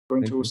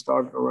going to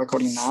start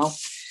recording now.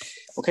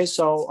 Okay,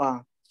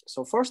 so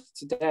first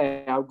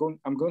today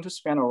I'm going to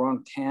spend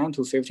around 10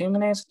 to 15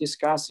 minutes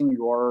discussing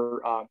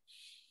your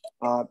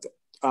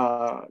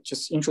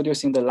just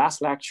introducing the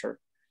last lecture.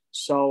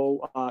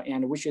 So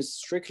and which is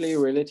strictly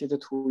related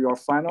to your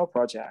final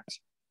project.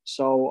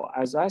 So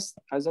as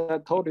I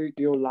told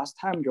you last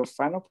time, your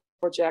final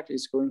project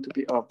is going to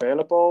be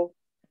available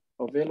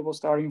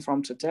starting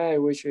from today,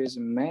 which is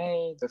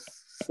May the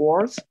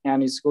 4th,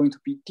 and it's going to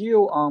be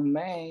due on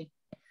May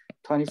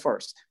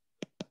 21st.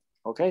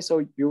 Okay, so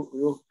you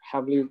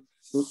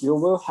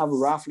will have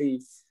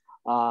roughly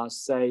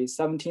say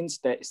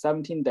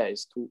 17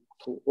 days to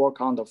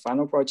work on the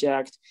final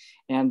project.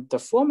 And the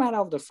format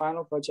of the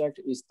final project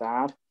is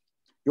that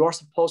you are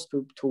supposed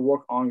to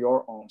work on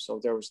your own. So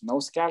there is no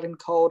skeleton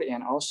code,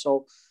 and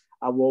also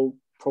I will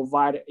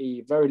provide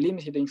a very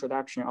limited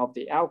introduction of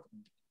the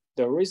algorithm.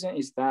 The reason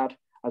is that,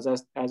 as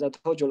I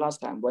told you last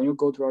time, when you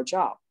go to your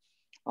job,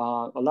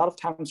 a lot of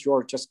times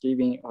you're just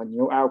giving a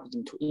new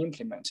algorithm to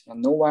implement,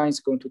 and no one is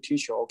going to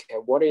teach you, okay,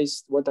 what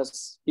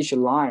does each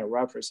line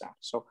represent?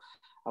 So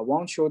I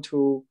want you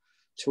to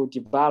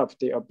develop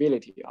the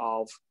ability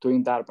of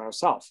doing that by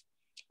yourself.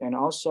 And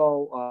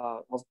also,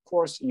 of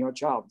course, in your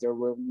job, there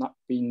will not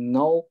be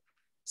no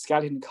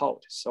skeleton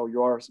code. So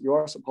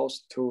you're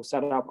supposed to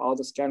set up all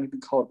the skeleton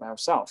code by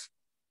yourself.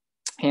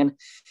 And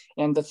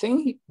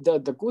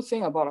the good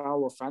thing about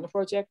our final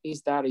project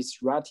is that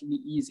it's relatively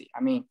easy.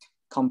 I mean,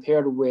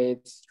 compared with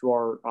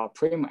your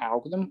Prim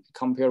algorithm,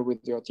 compared with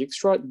your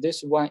Dijkstra,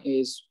 this one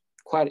is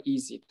quite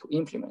easy to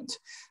implement.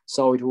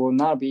 So it will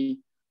not be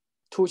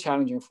too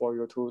challenging for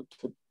you to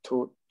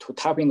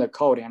type in the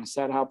code and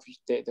set up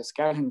the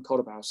skeleton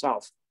code by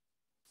yourself.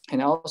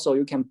 And also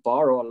you can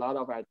borrow a lot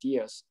of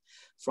ideas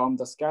from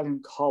the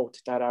skeleton code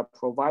that I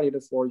provided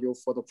for you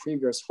for the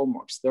previous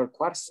homeworks. They're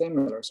quite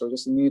similar, so you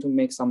just need to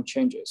make some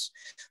changes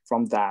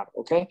from that,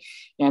 okay?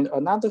 And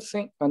another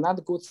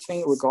good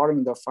thing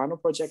regarding the final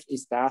project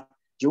is that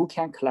you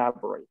can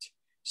collaborate.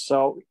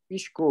 So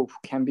each group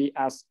can be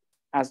as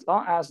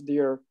long as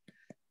they're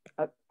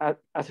at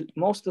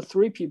most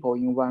 3 people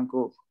in one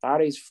group, that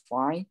is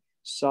fine.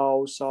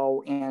 So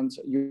and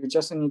you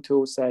just need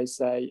to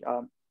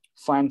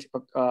find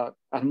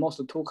at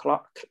most two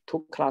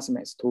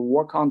classmates to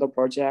work on the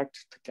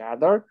project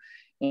together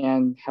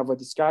and have a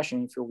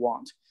discussion if you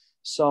want.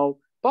 So,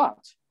 but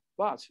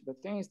the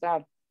thing is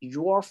that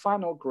your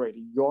final grade,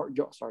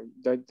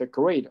 the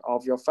grade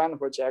of your final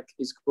project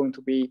is going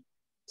to be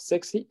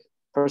 60%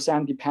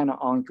 dependent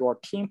on your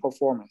team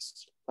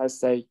performance. Let's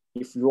say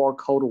if your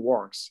code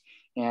works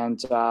and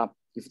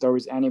if there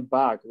is any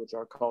bug with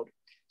your code.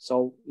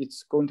 So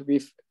it's going to be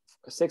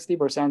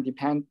 60%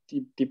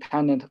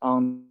 dependent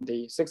on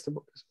the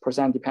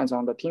 60% depends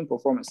on the team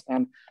performance,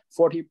 and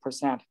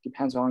 40%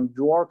 depends on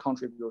your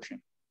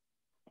contribution.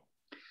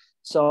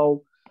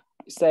 So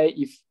say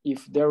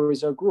if there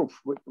is a group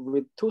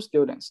with 2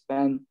 students,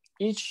 then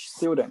each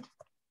student,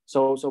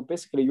 so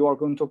basically you are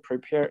going to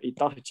prepare a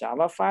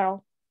 .java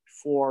file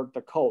for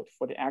the code,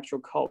 for the actual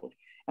code,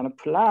 and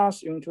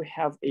plus you need to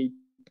have a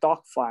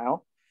doc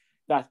file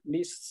that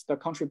lists the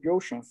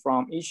contribution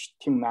from each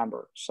team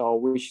member. So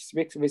which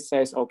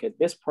says, okay,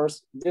 this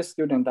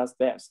student does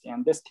this,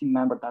 and this team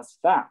member does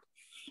that.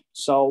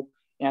 So,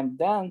 and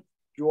then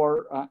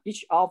your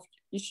each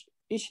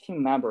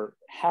team member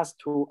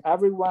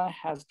everyone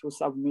has to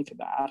submit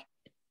that.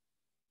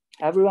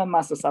 Everyone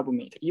must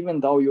submit, even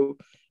though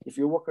if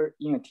you work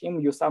in a team,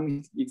 you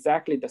submit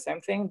exactly the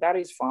same thing, that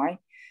is fine.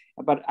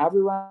 But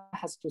everyone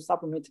has to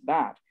submit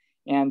that.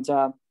 And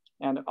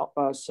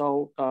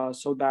so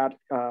that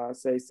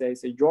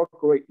say your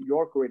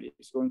grade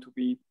is going to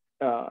be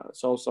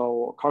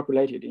so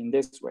calculated in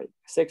this way: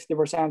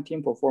 60%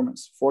 team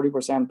performance,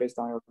 40% based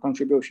on your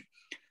contribution.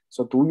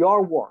 So do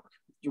your work.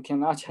 You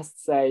cannot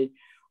just say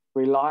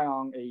rely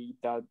on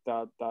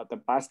the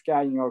best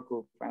guy in your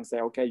group and say,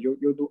 okay, you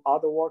do all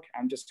the work.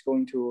 I'm just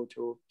going to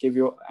give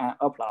you an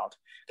upload,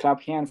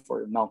 clap hand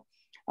for you. No,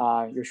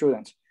 you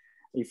shouldn't.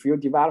 If you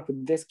develop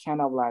this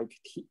kind of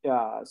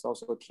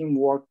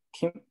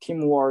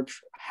teamwork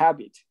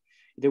habit,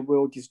 it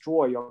will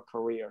destroy your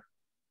career.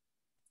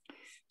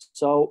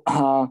 So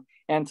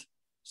and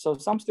so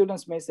some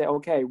students may say,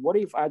 okay, what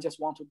if I just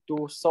want to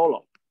do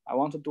solo? I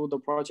want to do the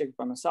project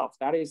by myself.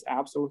 That is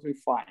absolutely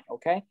fine.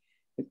 Okay,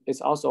 it's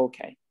also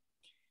okay.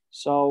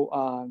 So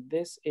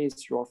this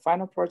is your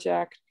final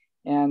project,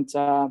 and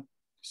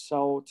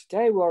so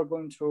today we are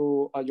going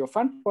to your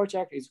final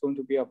project is going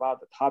to be about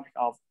the topic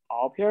of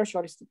all-pair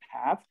shortest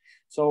path.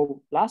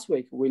 So last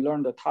week we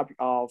learned the topic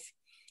of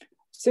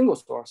single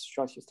source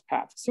shortest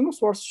path. Single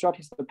source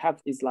shortest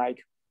path is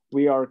like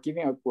we are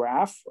giving a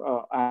graph,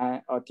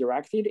 a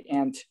directed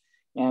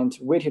and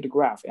weighted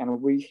graph,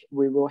 and we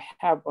will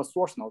have a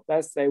source node.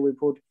 Let's say we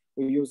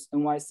use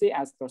NYC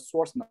as the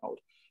source node,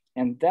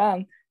 and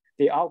then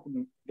the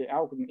algorithm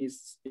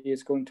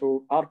is going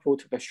to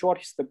output the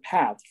shortest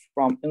path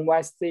from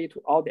NYC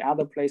to all the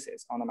other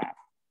places on the map.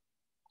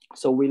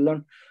 So we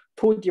learn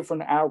 2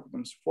 different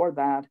algorithms for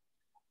that.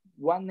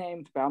 one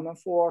named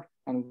Bellman-Ford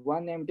and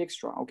one named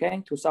Dijkstra,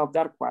 okay, to solve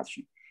that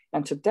question.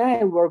 And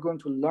today we're going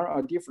to learn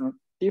a different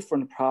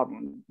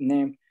problem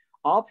named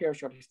all-pair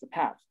shortest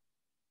path.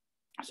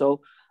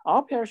 So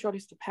all-pair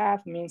shortest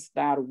path means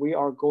that we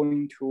are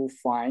going to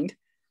find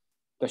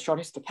the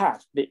shortest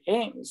path. The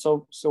aim,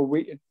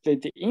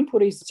 the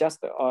input is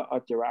just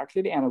a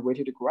directly and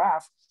weighted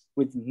graph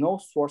with no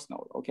source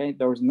node, okay?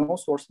 There is no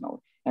source node.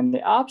 And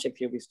the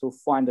objective is to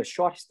find the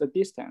shortest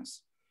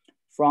distance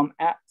for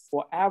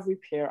every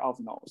pair of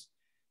nodes.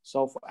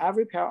 So for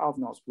every pair of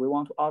nodes, we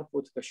want to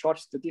output the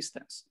shortest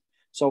distance.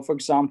 So for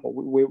example,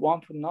 we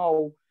want to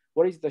know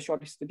what is the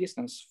shortest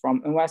distance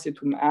from NYC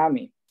to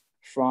Miami,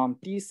 from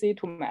DC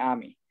to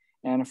Miami,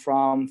 and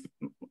from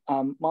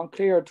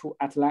Montclair to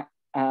Atlanta.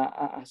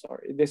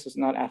 Sorry, this is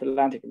not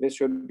Atlantic. This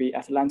should be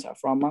Atlanta,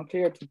 from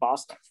Montclair to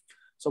Boston.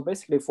 So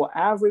basically, for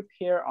every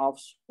pair of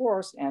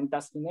source and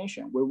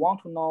destination, we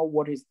want to know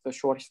what is the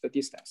shortest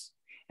distance,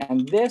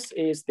 and this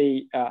is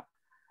the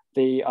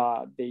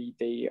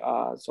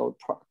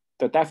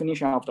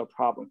definition of the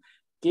problem.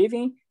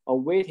 Given a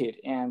weighted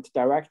and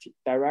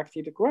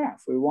directed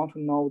graph, we want to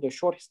know the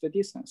shortest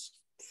distance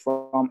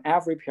from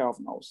every pair of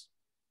nodes.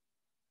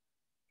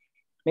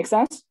 Make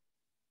sense?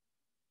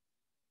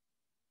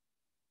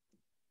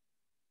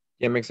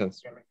 Yeah, makes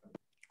sense.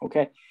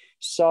 Okay,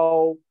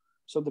 so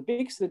the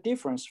biggest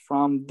difference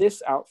from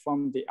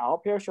the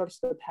all-pair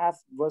shortest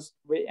path was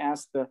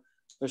as the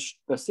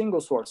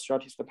single source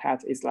shortest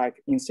path is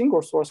like in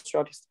single source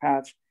shortest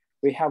path,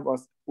 we have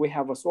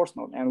a source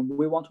node, and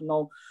we want to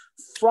know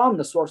from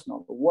the source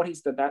node what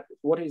is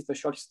the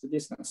shortest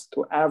distance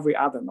to every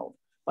other node.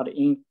 But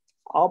in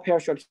all-pair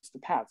shortest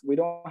path, we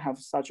don't have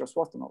such a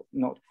source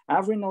node.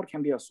 Every node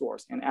can be a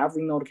source, and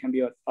every node can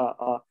be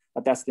a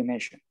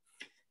destination.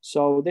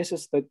 So this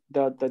is the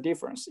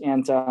difference.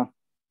 And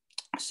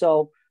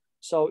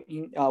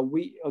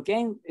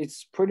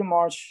it's pretty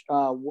much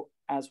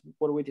as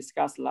what we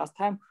discussed last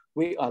time.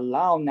 We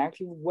allow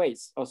negative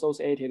weights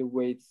associated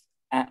with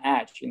an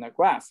edge in a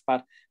graph,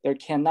 but there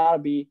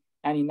cannot be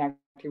any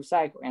negative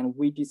cycle. And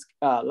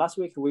last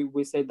week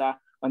we said that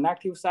a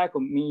negative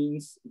cycle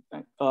means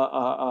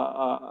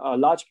a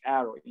logic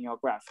error in your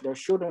graph. There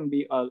shouldn't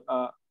be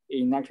a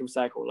negative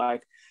cycle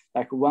like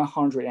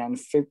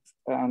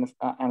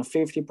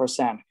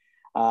 150%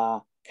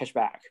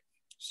 cashback.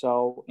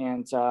 So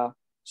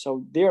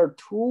there are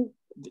two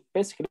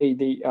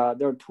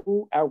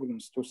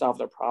algorithms to solve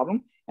the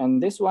problem,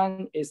 and this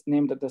one is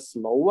named the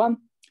slow one.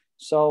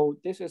 So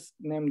this is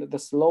named the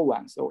slow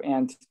one.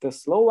 And the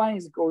slow one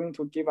is going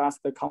to give us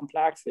the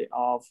complexity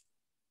of.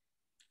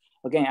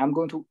 Again, I'm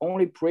going to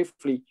only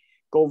briefly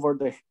go over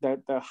the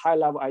high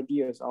level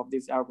ideas of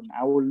this algorithm.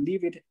 I will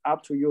leave it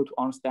up to you to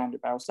understand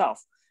it by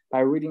yourself by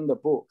reading the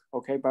book,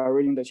 okay, by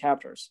reading the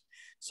chapters.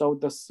 So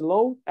the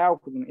slow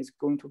algorithm is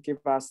going to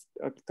give us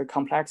the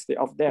complexity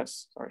of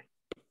this,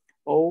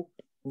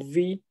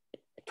 OV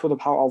to the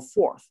power of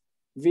 4th.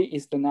 V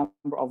is the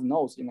number of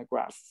nodes in the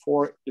graph.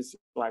 4 is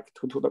like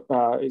it's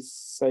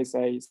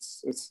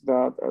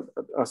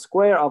a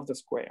square of the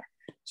square.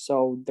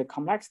 So the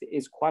complexity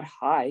is quite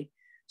high.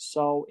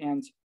 So,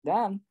 and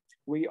then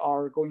we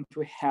are going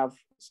to have,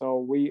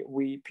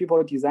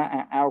 people design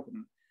an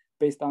algorithm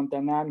based on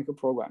dynamic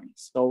programming.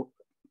 So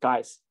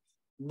guys,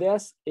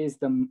 this is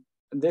the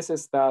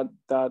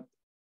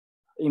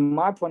in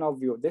my point of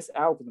view, this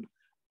algorithm,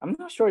 I'm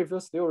not sure if you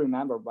still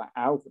remember my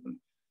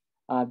algorithm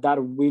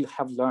that we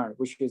have learned,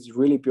 which is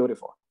really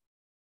beautiful.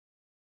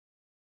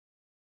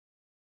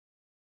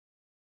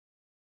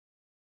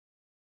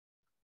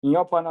 In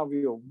your point of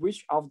view,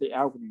 which of the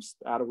algorithms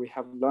that we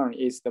have learned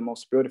is the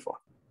most beautiful?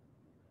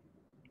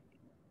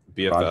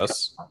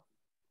 BFS?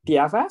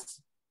 DFS?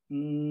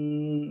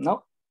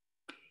 No.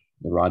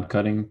 The rod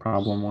cutting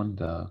problem one?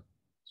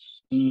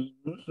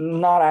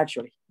 Not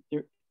actually.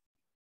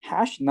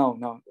 Hash? No.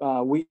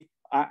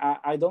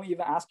 I don't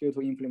even ask you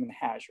to implement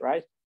hash,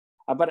 right?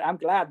 But I'm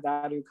glad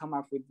that you come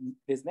up with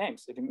these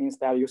names. It means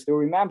that you still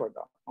remember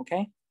them,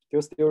 okay?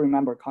 You still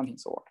remember counting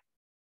sort.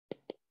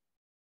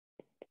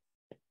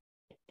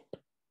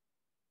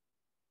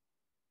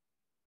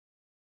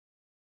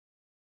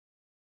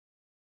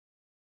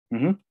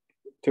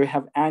 Do you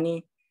have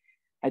any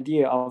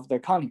idea of the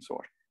counting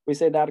sort? We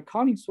say that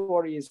counting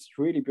sort is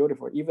really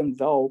beautiful, even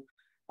though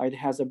it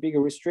has a big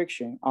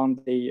restriction on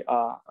the,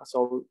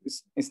 so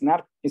it's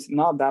not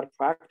that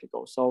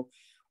practical. So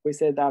we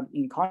say that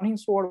in counting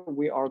sort,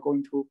 we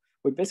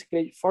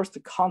basically first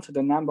count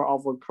the number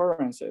of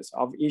occurrences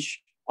of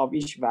each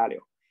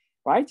value,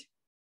 right?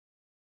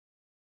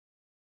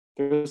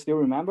 Do you still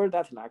remember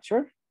that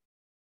lecture?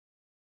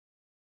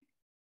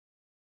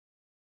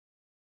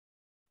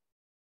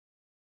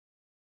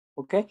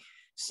 Okay,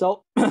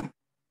 so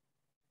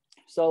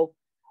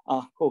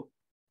cool.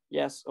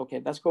 Yes, okay,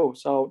 that's cool.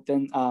 So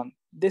then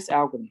this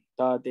algorithm,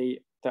 the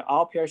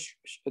all-pair,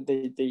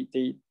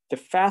 the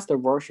faster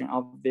version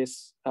of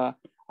this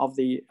of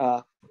the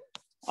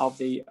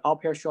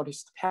all-pair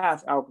shortest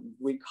path algorithm,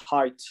 we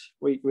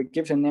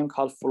give it a name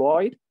called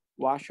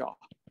Floyd-Warshall.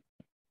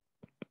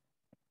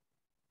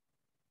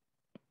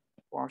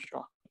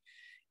 Warsaw.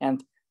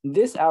 And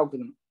this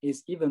algorithm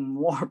is even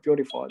more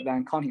beautiful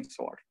than counting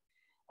sort.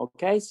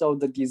 Okay, so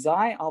the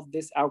design of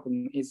this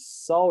algorithm is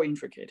so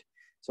intricate.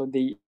 So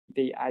the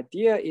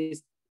idea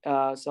is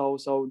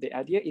the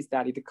idea is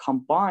that it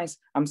combines.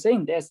 I'm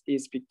saying this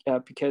is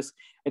because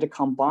it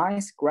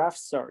combines graph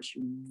search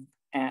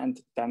and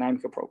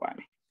dynamic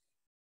programming.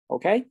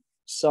 Okay,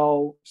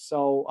 so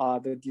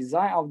the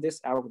design of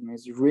this algorithm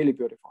is really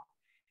beautiful.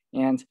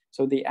 And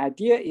so the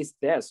idea is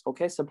this.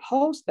 Okay,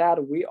 suppose that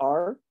we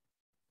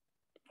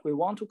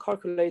want to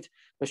calculate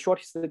the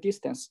shortest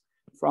distance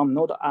from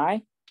node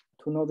I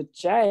to node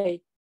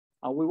J.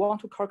 We want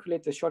to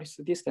calculate the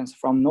shortest distance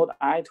from node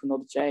I to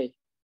node J.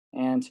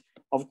 And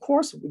of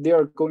course, there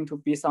are going to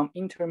be some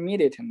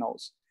intermediate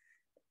nodes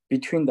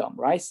between them,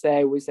 right?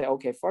 We say,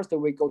 okay, first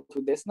we go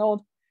to this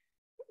node.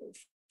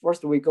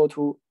 First we go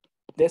to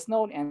this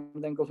node and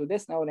then go to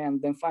this node.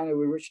 And then finally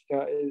we reach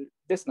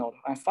this node.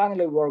 And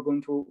finally, we're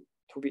going to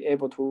be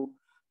able to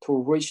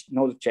reach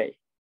node J,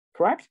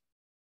 correct?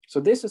 So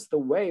this is the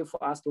way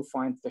for us to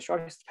find the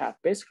shortest path.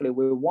 Basically,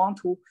 we want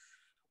to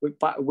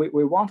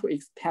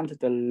extend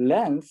the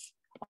length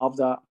of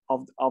the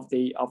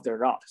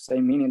route. So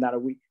meaning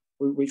that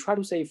we try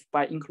to say, if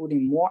by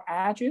including more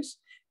edges,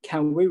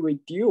 can we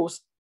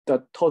reduce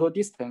the total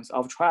distance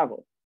of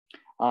travel?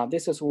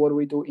 This is what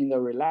we do in the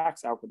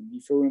relaxed algorithm.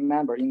 If you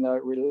remember, in the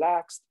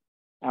relaxed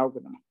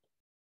algorithm,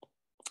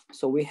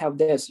 so we have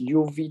this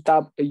U, V,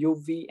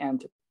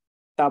 and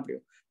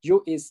W.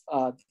 U is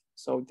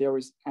so there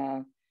is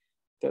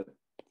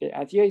the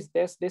idea is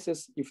this. This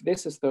is, if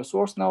this is the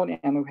source node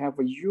and we have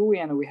a U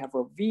and we have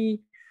a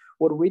V,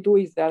 what we do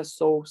is that,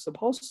 so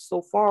suppose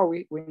so far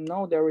we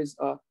know there is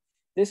a,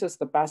 this is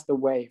the best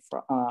way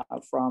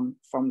from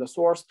the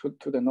source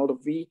to the node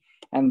V,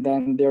 and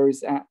then there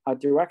is a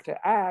direct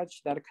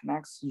edge that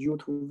connects U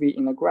to V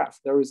in the graph.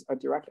 There is a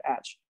direct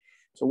edge.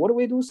 So what do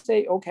we do?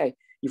 Say, okay,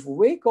 if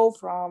we go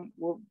from,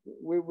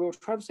 we will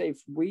try to say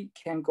if we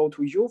can go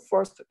to U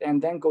first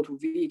and then go to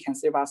V, it can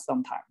save us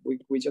some time.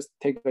 We just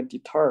take a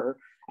detour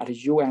at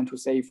U and to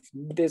say if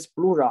this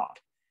blue route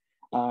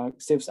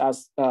saves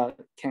us,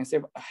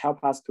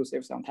 help us to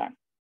save some time.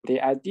 The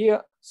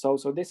idea, so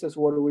this is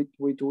what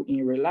we do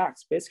in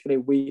Relax. Basically,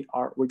 we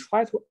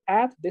try to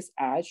add this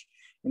edge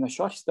in the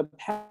shortest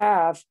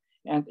path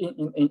and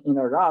in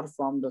a route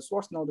from the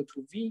source node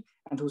to V,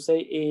 and to say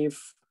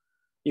if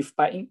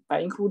by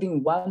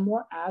including one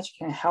more edge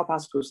can help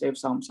us to save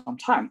some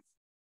time.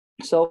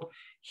 So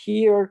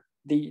here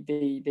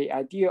the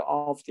idea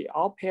of the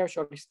outpair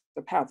shortest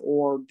path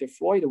or the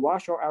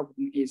Floyd-Warshall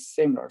algorithm is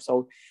similar.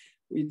 So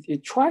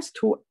it tries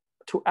to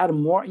add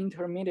more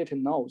intermediate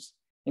nodes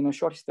in the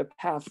shortest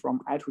path from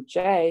I to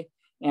J,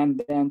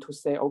 and then to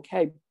say,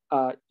 okay,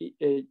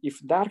 if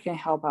that can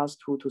help us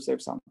to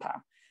save some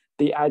time.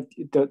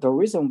 The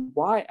reason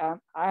why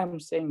I'm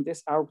saying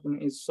this algorithm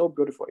is so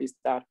beautiful is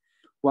that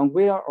when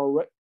we are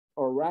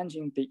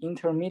arranging the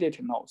intermediate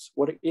nodes,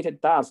 what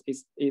it does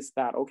is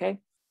that, okay,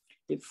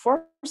 it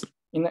first,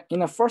 in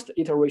the first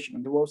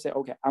iteration, it will say,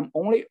 okay, I'm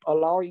only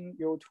allowing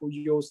you to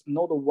use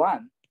node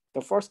one,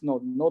 the first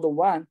node, node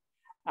one,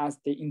 as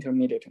the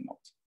intermediate node.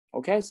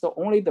 Okay, so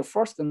only the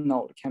first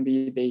node can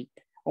be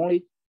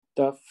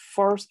the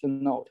first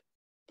node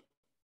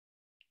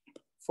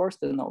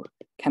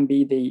can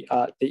be the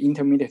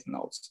intermediate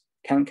nodes,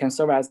 can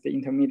serve as the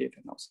intermediate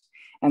nodes.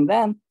 And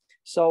then,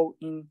 so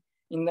in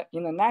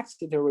the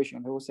next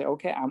iteration, they will say,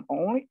 okay, I'm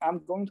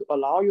going to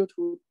allow you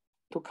to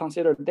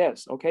consider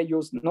this, okay,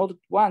 use node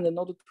one and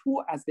node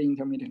two as the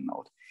intermediate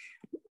node.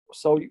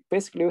 So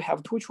basically we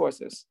have two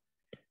choices,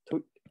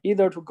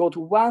 either to go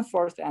to one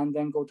first and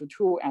then go to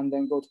two and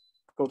then go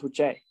to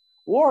J,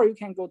 or you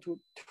can go to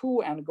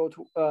two and go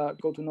to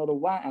node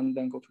one and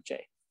then go to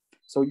J.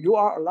 So you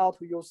are allowed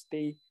to use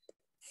the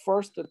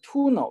first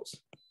two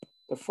nodes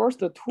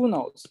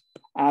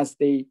as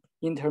the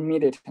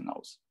intermediate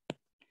nodes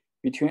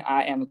between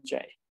I and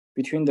J,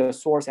 between the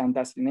source and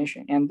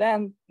destination. And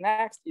then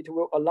next, it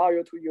will allow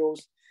you to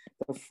use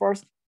the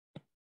first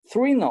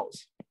three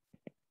nodes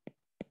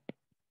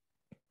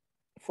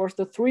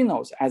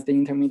as the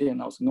intermediate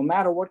nodes, no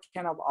matter what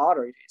kind of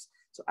order it is.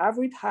 So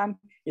every time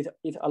it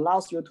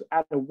allows you to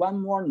add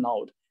one more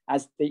node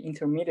as the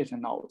intermediate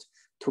node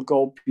to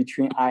go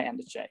between I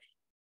and J.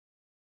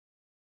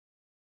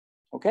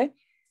 Okay,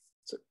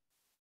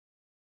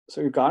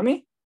 so you got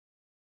me?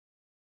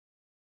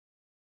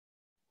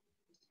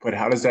 But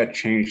how does that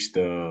change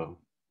the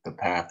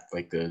path,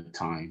 like the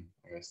time,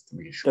 I guess, to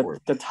make it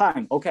short? The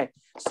time, okay.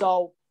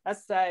 So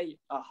let's say,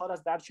 how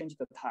does that change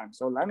the time?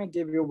 So let me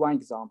give you one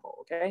example,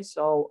 okay?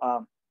 So,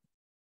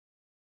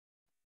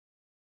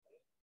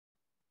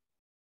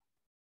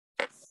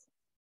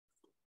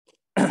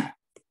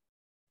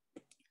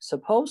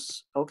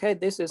 suppose, okay,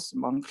 this is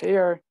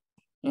Montclair,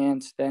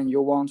 and then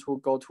you want to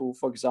go to,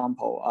 for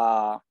example,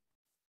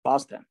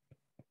 Boston,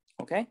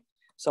 okay?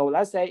 So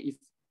let's say if,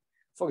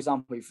 for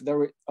example, if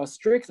there is a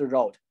strict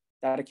road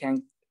that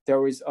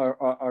there is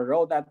a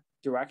road that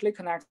directly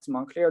connects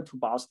Montclair to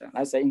Boston.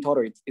 Let's say in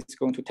total, it's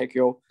going to take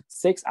you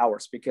 6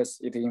 hours because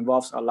it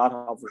involves a lot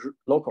of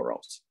local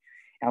roads.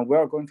 And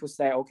we're going to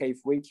say, okay, if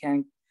we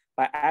can,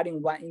 by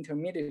adding one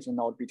intermediate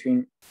node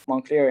between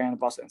Montclair and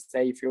Boston,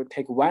 say if you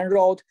take one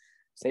road,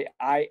 say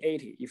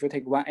I-80, if you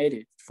take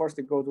 180, first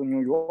you go to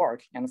New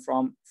York, and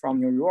from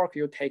New York,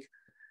 you take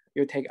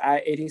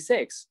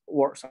I-86,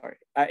 or sorry,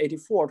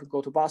 I-84 to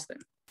go to Boston.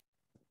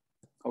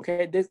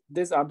 Okay,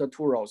 these are the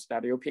two roads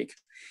that you pick.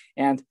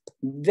 And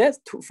this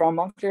from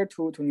Montclair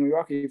to New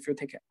York, if you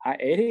take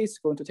I-80, it's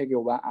going to take you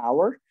 1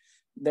 hour.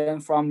 Then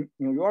from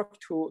New York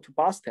to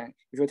Boston,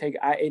 if you take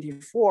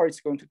I-84,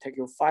 it's going to take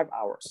you 5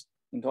 hours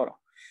in total.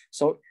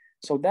 So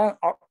then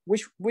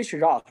which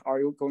route are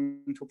you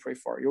going to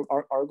prefer? You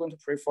are going to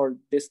prefer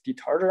this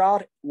deterred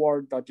route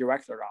or the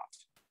direct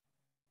route?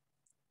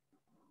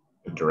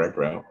 The direct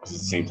route. It's the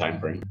same time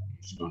frame.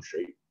 Just going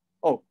straight.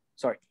 Oh,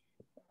 sorry.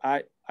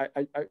 I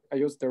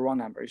used the wrong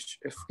number.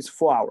 It's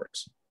 4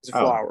 hours. It's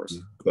 4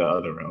 hours. The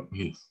other route.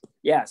 Yes.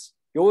 Yes.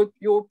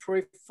 You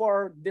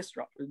prefer this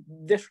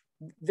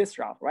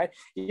route, right?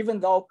 Even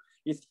though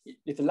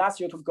it allows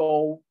you to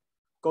go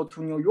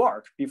to New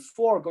York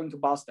before going to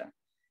Boston,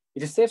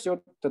 it saves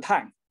you the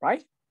time,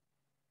 right?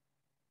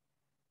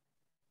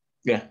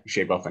 Yeah,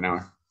 shave off an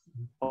hour.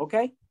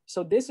 Okay.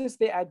 So this is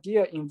the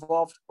idea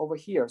involved over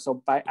here.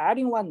 So by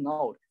adding one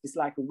node, it's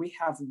like we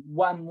have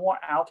one more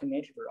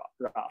alternative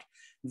route.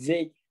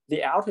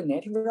 The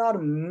alternative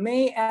route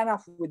may end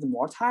up with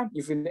more time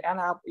if it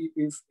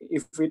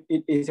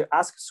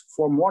asks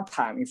for more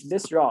time. If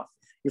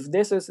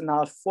this is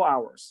not 4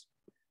 hours,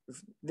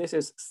 if this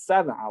is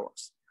 7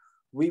 hours,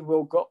 we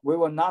will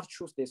not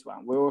choose this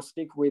one. We will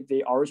stick with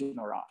the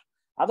original route.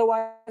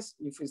 Otherwise,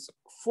 if it's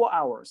 4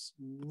 hours,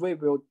 we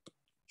will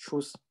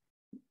choose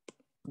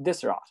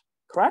this route,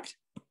 correct?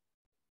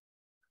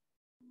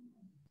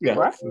 Yeah,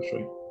 correct?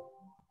 sure.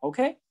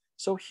 Okay,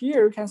 so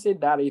here you can see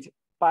that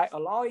by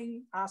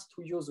allowing us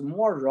to use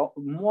more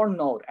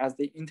node as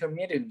the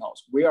intermediate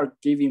nodes, we are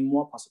giving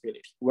more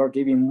possibility. We are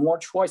giving more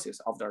choices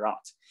of the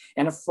route.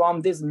 And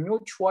from these new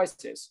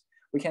choices,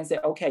 we can say,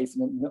 okay, if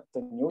the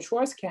new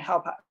choice can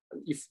help,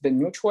 if the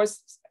new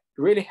choice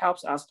really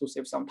helps us to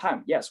save some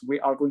time, yes,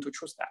 we are going to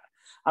choose that.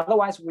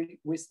 Otherwise,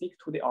 we stick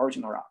to the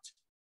original route.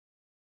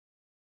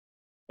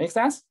 Make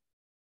sense?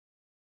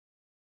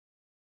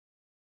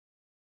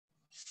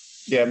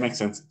 Yeah, it makes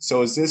sense.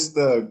 So is this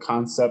the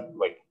concept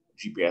like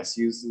GPS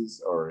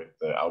uses, or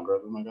the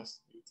algorithm, I guess?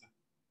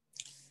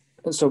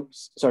 So,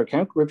 sorry,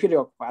 can you repeat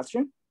your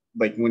question?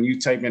 Like when you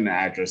type in the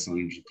address on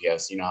your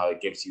GPS, you know how it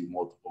gives you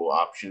multiple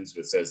options,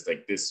 but it says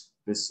like this,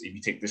 if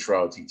you take this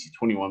route, it takes you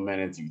 21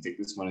 minutes. If you take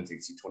this one, it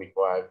takes you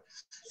 25.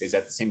 Is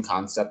that the same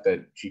concept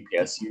that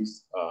GPS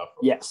used?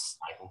 Yes.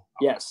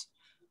 Yes.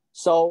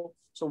 So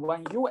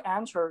when you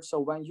enter, so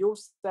when you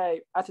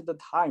say at the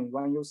time,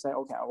 when you say,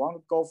 okay, I want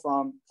to go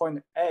from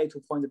point A to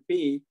point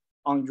B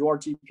on your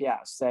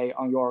GPS, say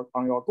on your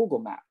Google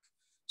map.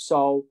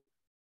 So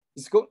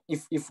it's good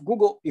if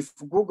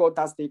Google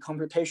does the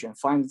computation,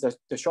 finds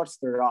the shortest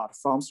route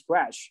from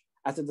scratch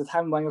at the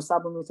time when you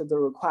submit the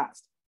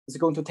request, it's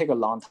going to take a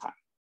long time,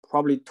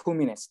 probably 2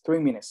 minutes, 3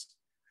 minutes,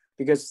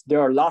 because there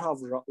are a lot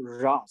of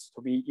routes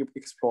to be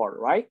explored,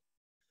 right?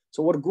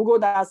 So what Google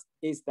does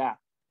is that,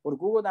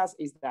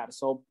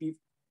 so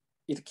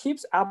it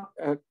keeps up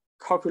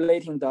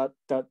calculating the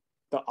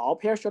all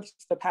pair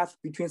shortest path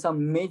between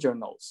some major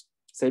nodes,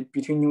 say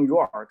between New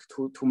York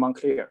to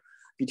Montclair,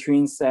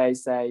 between say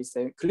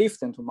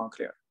Clifton to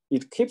Montclair.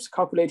 It keeps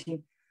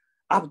calculating,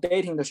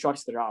 updating the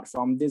shortest route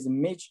from this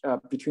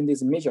between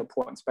these major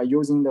points by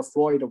using the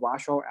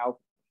Floyd-Warshall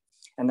algorithm.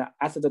 And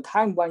at the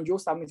time when you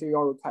submit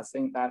your request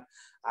saying that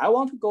I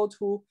want to go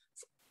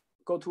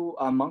to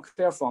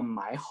Montclair from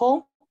my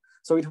home,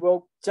 so it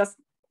will just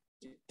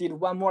did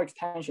one more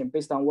extension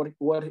based on what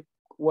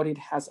it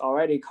has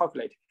already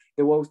calculated.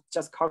 It will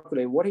just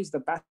calculate what is the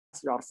best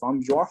route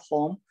from your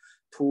home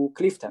to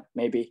Clifton,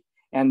 maybe,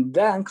 and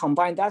then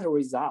combine that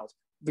result,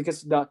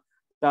 because the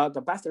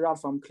best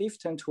route from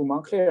Clifton to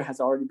Montclair has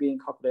already been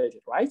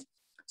calculated, right?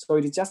 So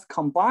it just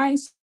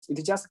combines,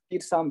 it just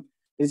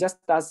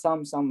does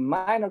some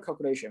minor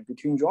calculation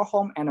between your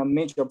home and a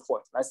major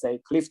point, let's say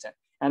Clifton,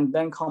 and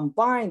then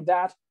combine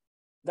that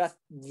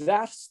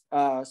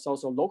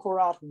local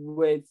route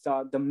with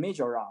the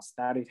major routes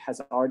that it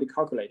has already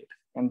calculated,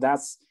 and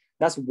that's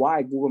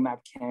why Google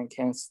Maps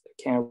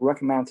can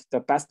recommend the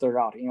best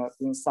route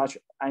in such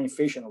an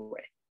efficient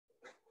way.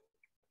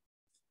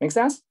 Make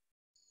sense?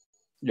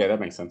 Yeah, that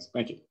makes sense.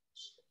 Thank you.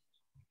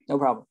 No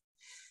problem.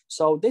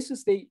 So this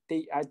is the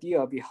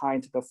idea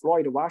behind the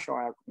Floyd-Warshall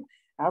algorithm.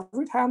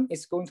 Every time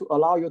it's going to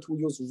allow you to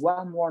use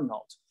one more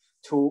node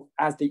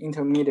as the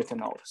intermediate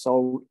node.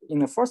 So in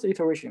the first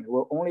iteration, it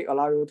will only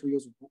allow you to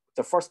use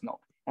the first node,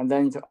 and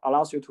then it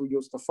allows you to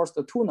use the first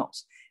 2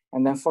 nodes,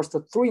 and then first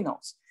 3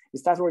 nodes,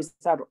 etc.,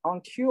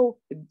 until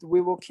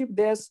we will keep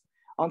this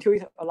until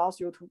it allows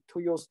you to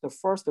use the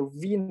first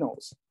V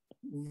nodes,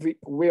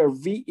 where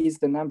V is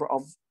the number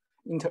of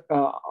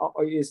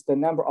is the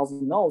number of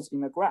nodes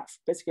in the graph.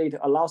 Basically, it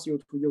allows you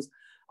to use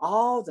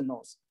all the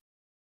nodes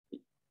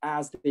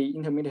as the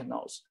intermediate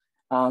nodes.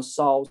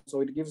 So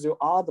it gives you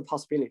all the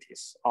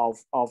possibilities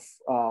of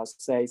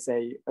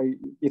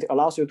it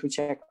allows you to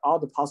check all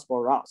the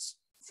possible routes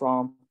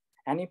from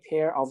any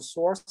pair of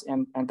source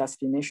and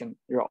destination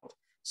route.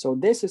 So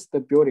this is the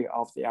beauty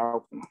of the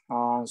algorithm.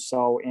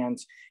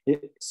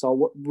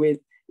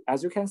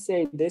 As you can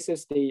see, this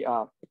is the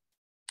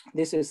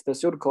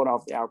pseudocode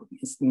of the algorithm.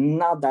 It's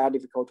not that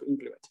difficult to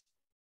implement.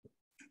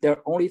 There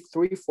are only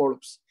 3 for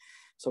loops.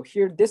 So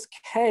here, this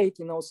K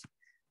denotes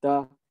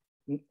the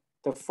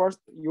first.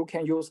 You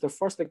can use the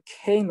first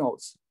K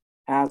nodes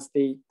as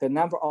the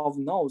number of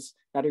nodes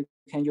that you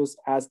can use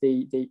as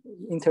the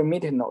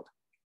intermediate node,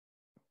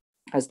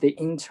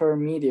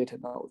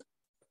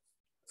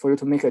 for you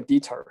to make a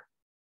detour.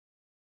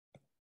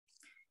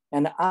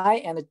 And I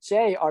and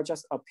J are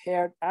just a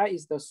pair. I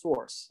is the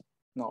source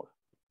node,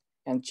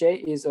 and J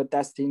is a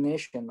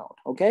destination node.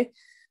 Okay,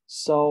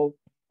 so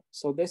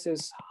this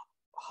is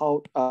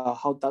how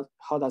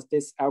does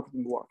this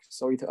algorithm work?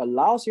 So it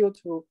allows you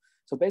to,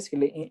 so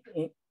basically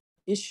in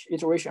each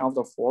iteration of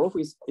the for loop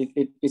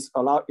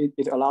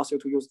it allows you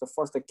to use the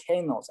first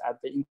K nodes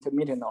at the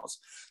intermediate nodes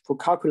to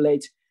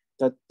calculate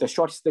the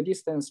shortest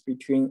distance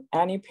between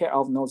any pair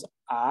of nodes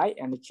I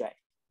and J.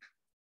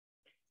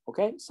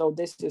 Okay, so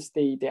this is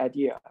the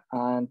idea,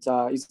 and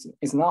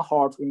it's not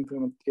hard to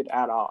implement it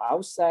at all. I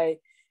would say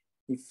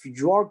if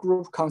your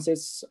group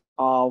consists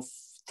of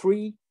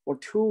 3 or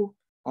 2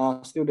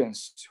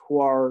 students who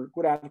are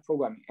good at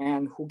programming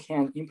and who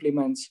can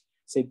implement,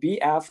 say,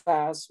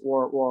 BFS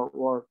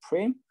or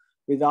Prim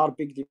without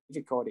big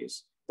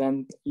difficulties,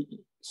 then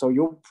so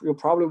you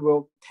probably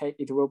will take,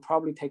 it will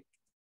probably take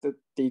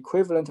the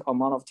equivalent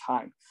amount of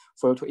time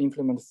for you to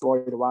implement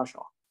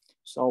Floyd-Warshall.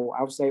 So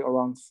I would say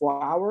around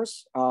 4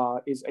 hours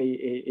is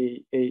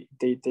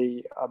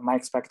my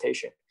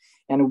expectation.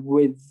 And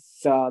with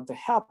the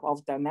help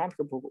of dynamic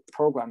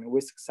programming,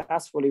 we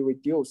successfully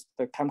reduced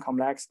the time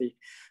complexity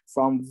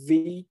from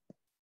V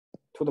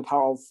to the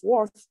power of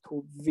 4th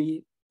to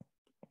V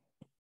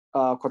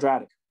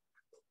quadratic.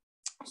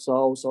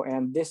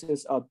 And this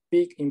is a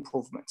big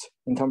improvement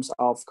in terms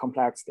of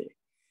complexity.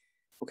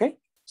 Okay,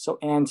 so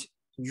and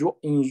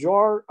in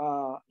your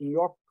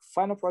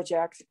final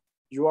project,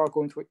 you are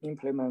going to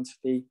implement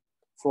the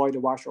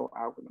Floyd-Warshall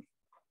algorithm.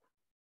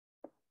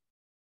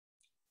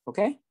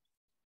 Okay.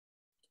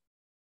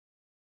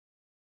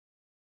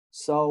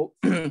 So,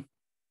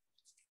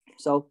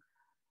 so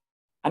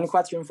any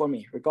question for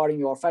me regarding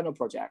your final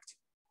project?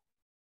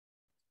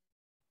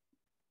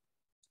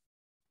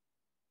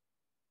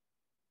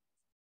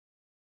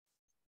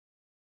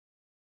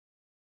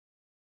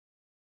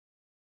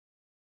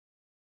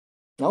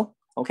 No?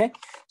 Okay.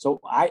 So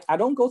I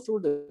didn't go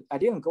through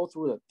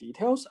the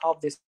details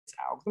of this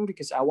algorithm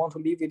because I want to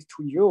leave it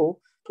to you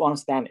to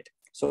understand it.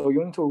 So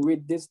you need to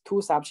read these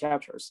 2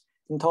 sub-chapters.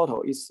 In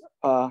total, it's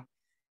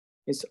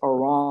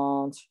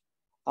around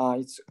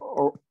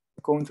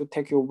going to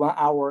take you 1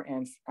 hour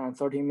and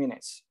 30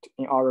 minutes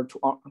in order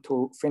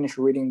to finish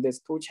reading these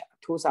 2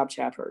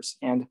 sub-chapters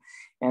and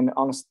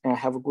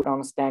have a good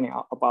understanding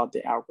about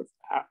the algorithm.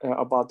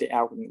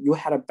 You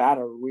had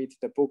better read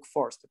the book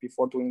first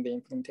before doing the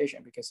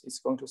implementation because it's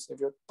going to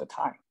save you the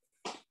time.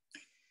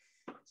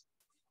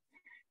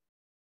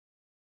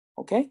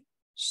 Okay,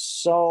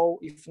 so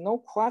if no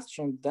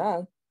question,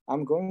 then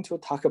I'm going to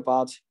talk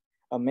about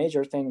a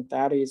major thing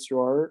that is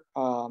your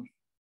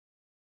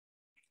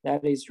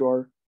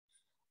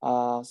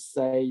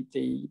say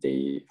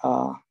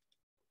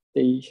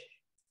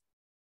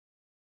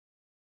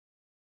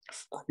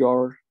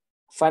your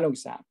final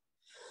exam.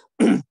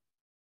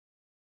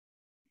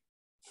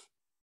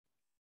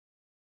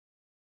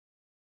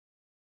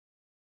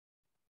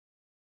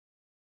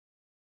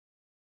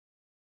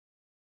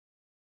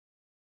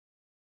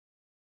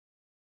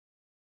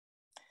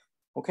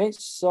 Okay,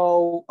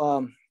 so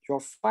your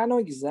final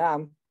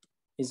exam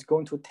is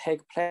going to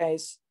take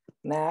place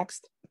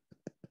next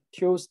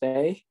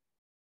Tuesday,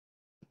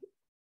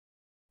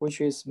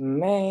 which is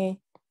May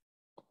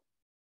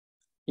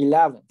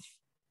 11th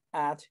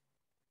at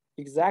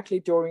exactly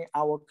during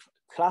our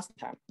class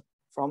time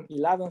from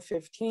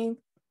 11:15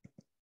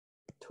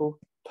 to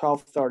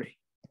 12:30.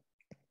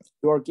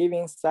 You are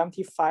giving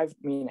 75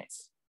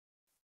 minutes.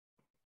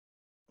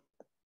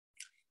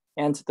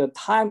 And the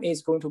time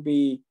is going to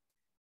be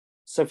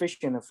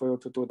sufficient for you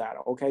to do that.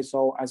 Okay,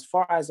 so as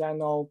far as I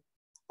know,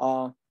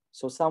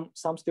 so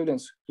some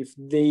students, if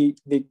they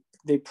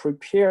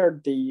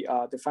prepared the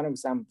final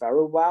exam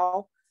very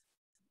well,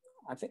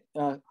 I think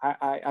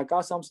I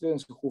got some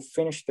students who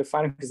finished the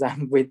final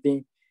exam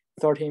within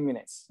 13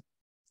 minutes.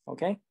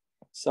 Okay,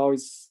 so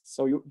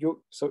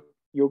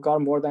you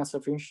got more than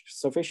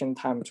sufficient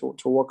time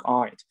to work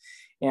on it,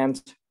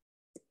 and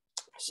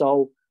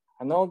so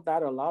I know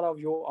that a lot of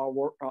you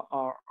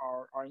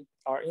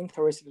are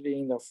interested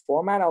in the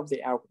format of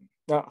the algorithm.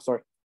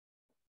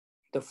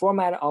 The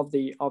format of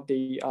the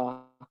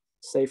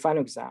say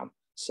final exam.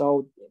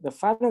 So the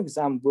final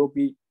exam will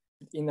be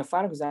in the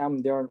final exam,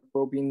 there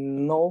will be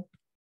no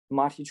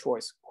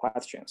multi-choice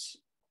questions.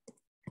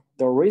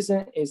 The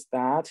reason is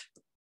that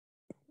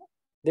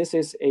this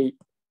is a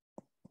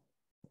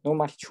no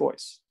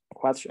multi-choice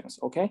questions,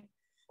 okay?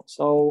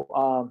 So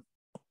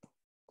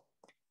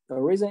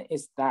the reason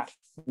is that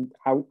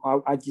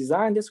I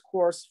designed this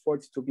course for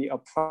it to be a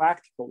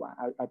practical one.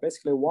 I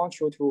basically want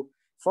you to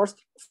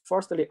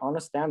firstly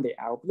understand the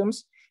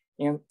algorithms,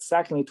 and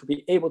secondly, to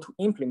be able to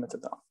implement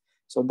them.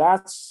 So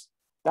that's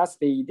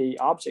the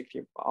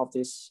objective of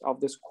this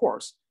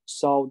course.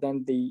 So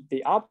then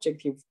the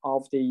objective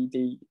of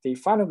the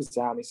final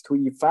exam is to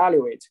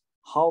evaluate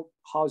how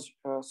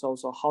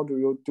do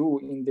you do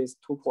in these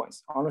 2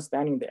 points,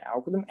 understanding the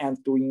algorithm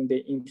and doing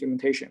the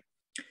implementation.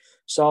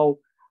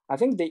 So I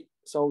think the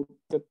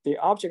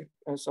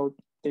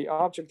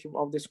objective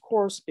of this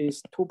course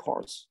is 2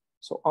 parts.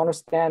 So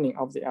understanding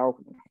of the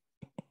algorithm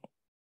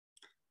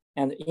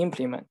and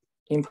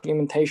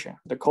implementation,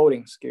 the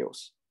coding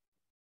skills.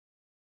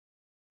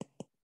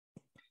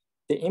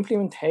 The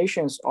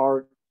implementations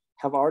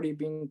have already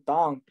been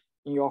done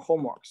in your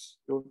homeworks.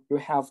 You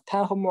have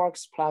 10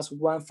 homeworks plus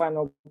 1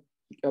 final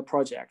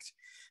project.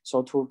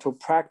 So to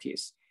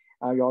practice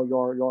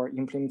your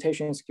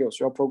implementation skills,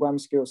 your programming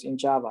skills in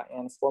Java,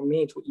 and for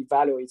me to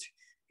evaluate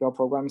your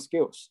programming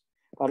skills.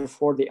 But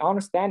for the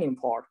understanding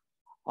part,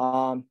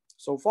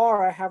 so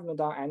far I haven't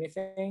done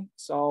anything.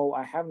 So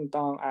I haven't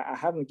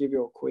given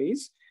you a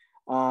quiz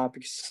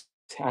because,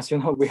 as you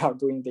know, we are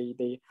doing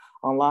the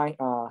online.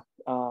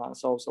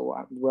 So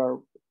we're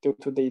due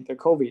to the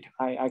COVID,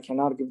 I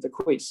cannot give the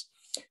quiz.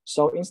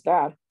 So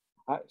instead,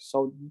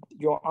 so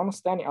your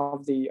understanding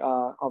of the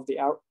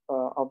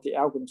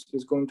algorithms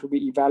is going to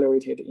be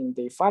evaluated in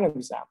the final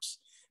exams.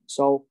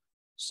 So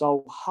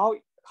how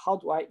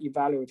do I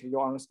evaluate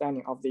your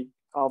understanding of the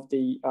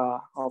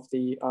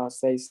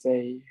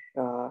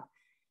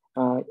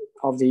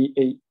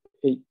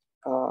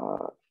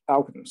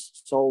algorithms?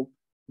 So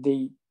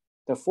the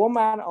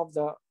format of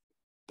the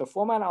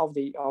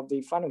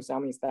final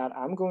exam is that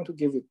I'm going to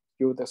give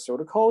you the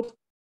pseudocode.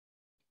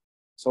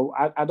 So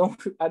I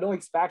don't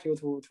expect you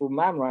to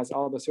memorize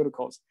all the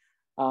pseudocodes.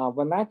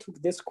 When I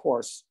took this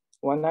course,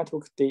 when I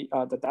took the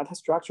data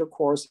structure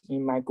course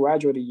in my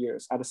graduate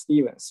years at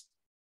Stevens,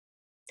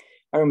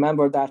 I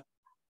remember that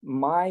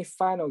my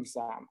final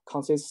exam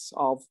consists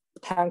of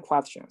 10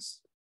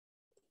 questions.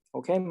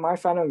 Okay, my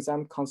final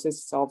exam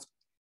consists of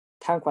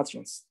 10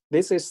 questions.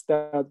 This is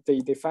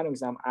the final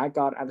exam I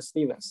got at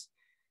Stevens.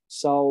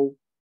 So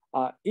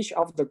each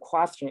of the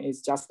question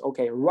is just,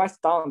 okay, write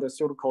down the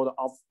pseudocode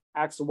of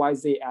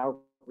XYZ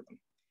algorithm,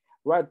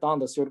 write down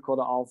the pseudocode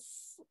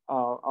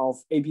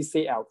of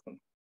ABC algorithm.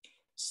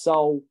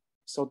 So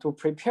to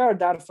prepare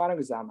that final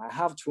exam, I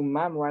have to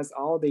memorize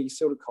all the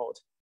pseudocode.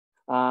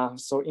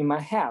 So in my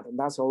head,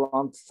 that's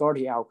around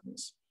 30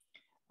 algorithms,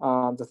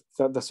 the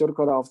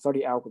pseudocode of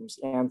 30 algorithms,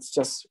 and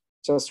just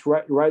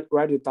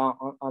write it down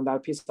on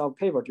that piece of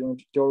paper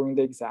during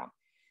the exam.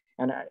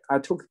 And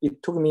it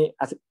took me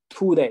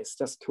 2 days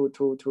just to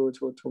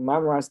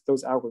memorize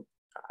those algorithms,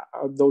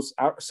 those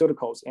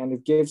pseudocodes, and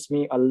it gives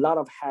me a lot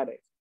of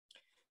headache.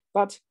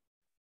 But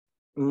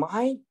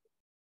to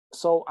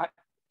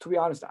be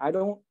honest, I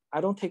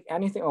don't take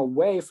anything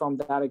away from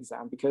that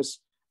exam, because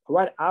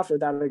right after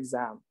that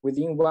exam,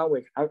 within 1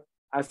 week,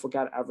 I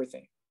forgot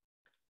everything.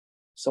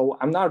 So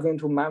I'm not going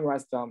to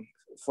memorize them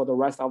for the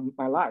rest of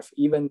my life.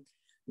 Even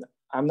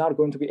I'm not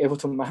going to be able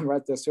to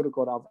memorize the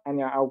pseudocode of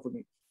any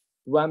algorithm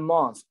 1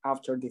 month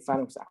after the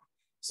final exam.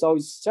 So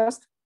it's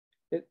just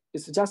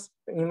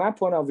in my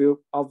point of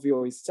view,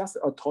 it's just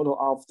a total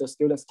of the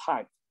student's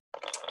time.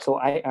 So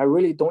I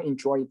really don't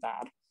enjoy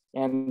that.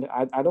 And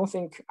I don't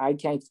think I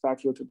can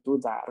expect you to do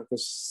that,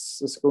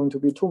 because it's going to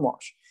be too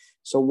much.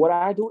 So what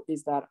I do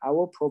is that I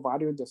will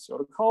provide you the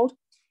pseudocode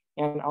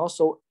and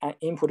also an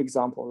input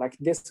example like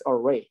this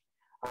array.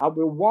 I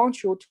will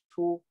want you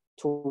to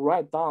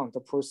write down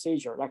the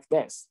procedure like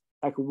this,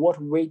 like what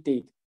we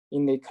did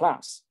in the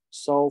class.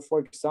 So for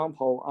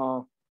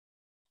example,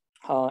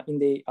 in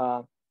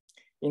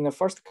the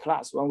first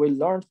class, when we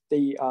learned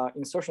the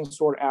insertion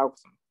sort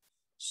algorithm,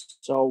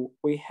 so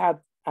we had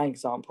an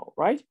example,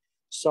 right?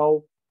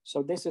 So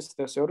this is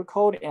the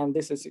pseudocode and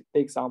this is the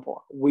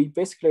example. We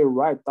basically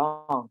write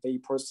down the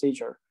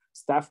procedure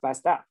step by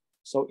step.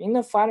 So in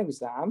the final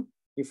exam,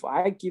 if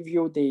I give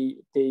you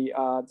the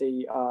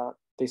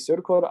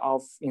pseudocode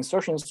of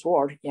insertion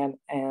sort and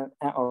an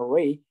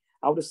array,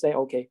 I would say,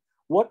 okay,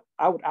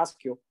 I would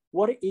ask you,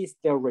 what is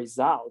the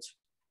result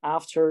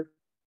after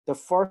the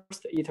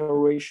first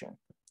iteration?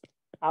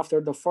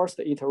 After the first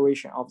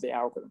iteration of the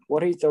algorithm,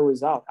 what is the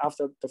result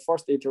after the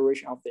first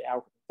iteration of the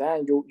algorithm?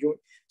 Then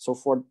so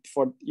for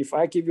if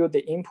I give you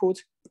the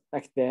input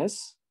like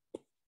this,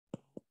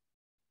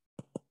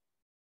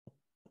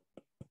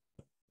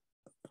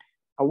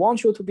 I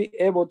want you to be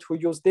able to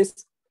use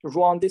this,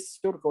 run this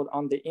pseudocode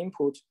on the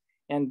input,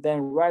 and then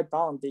write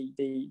down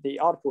the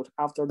output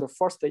after the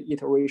first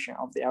iteration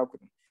of the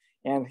algorithm.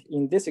 And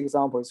in this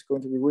example, it's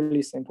going to be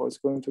really simple. It's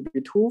going to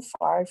be 2,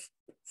 5,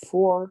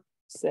 4,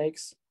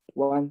 6,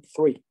 1,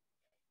 3.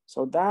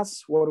 So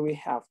that's what we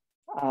have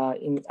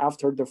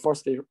after the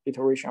first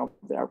iteration of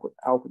the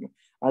algorithm.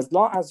 As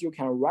long as you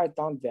can write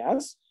down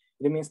this,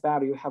 it means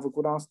that you have a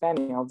good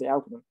understanding of the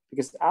algorithm,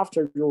 because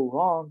after you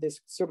run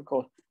this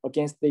pseudocode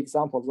against the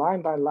example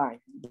line by line,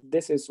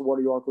 this is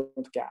what you are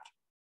going to get.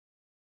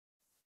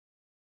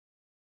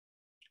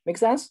 Make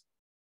sense?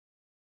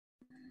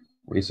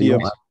 Wait, so you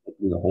don't have to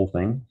do the whole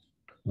thing?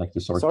 Like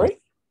to sort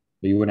Sorry?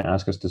 You wouldn't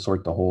ask us to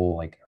sort the whole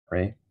like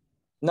array?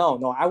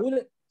 No, I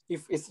wouldn't.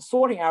 If it's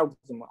sorting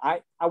algorithm,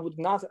 I would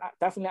not,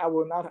 definitely I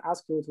will not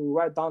ask you to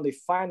write down the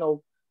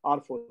final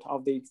output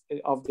of the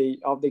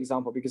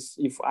example, because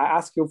if I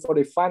ask you for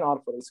the final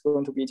output, it's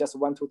going to be just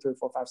 1, 2, 3,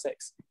 4, 5,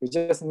 6. You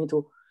just need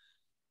to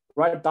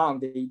write down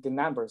the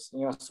numbers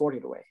in a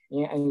sorted way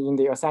in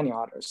the ascending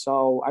order.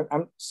 So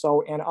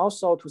and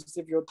also to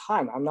save your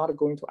time, I'm not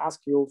going to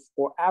ask you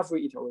for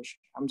every iteration.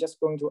 I'm just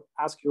going to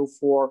ask you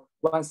for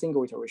one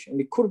single iteration.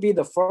 It could be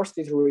the first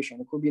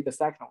iteration, it could be the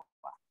second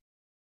one,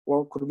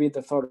 or it could be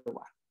the third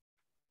one.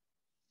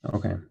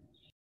 Okay.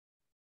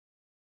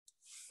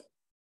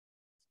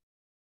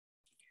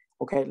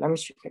 Okay, let me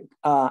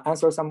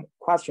answer some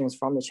questions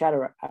from the chat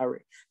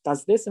area.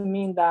 Does this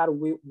mean that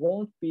we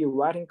won't be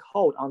writing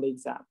code on the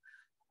exam?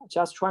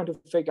 Just trying to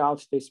figure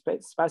out the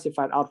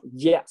specified output.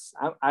 Yes,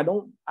 I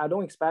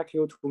don't expect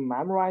you to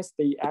memorize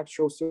the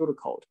actual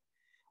pseudocode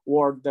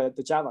or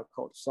the Java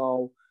code.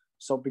 So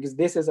because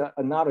this is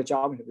another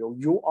job interview,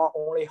 you are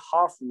only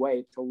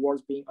halfway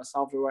towards being a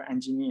software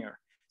engineer.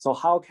 So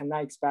how can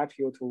I expect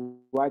you to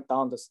write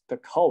down the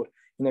code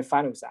in the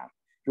final exam?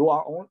 You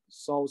are on,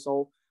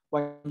 so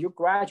when you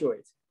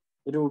graduate,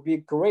 it will be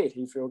great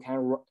if you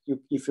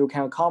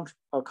can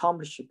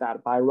accomplish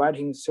that by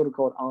writing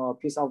pseudocode on a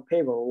piece of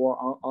paper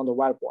or on the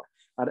whiteboard.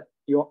 But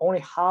you're only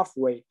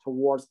halfway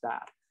towards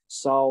that.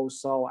 So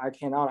I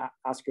cannot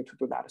ask you to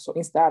do that. So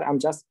instead, I'm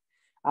just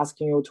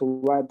asking you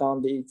to write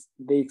down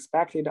the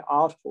expected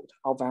output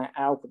of an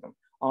algorithm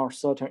on a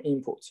certain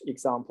input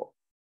example.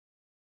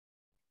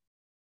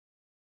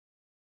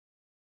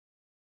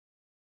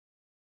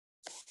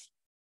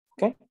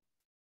 Okay.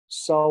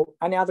 So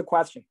any other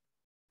question?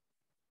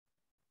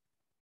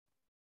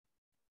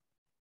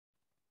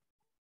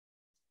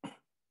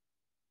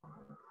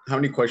 How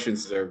many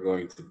questions is there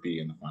going to be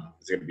in the final?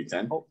 Is it going to be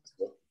 10? Oh,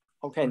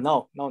 okay,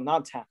 no,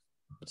 not 10.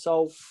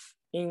 So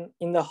in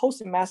the whole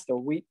semester,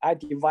 I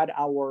divide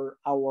our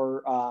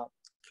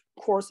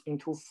course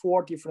into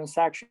 4 different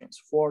sections,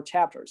 4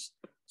 chapters: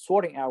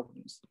 sorting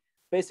algorithms,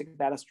 basic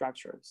data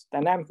structures,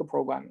 dynamic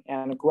programming,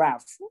 and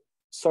graph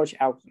search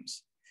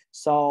algorithms.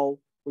 So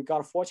we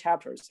got 4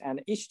 chapters,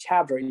 and each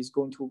chapter is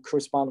going to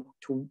correspond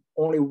to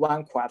only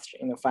 1 question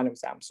in the final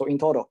exam. So in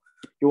total,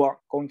 you are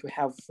going to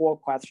have 4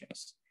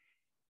 questions.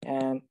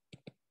 And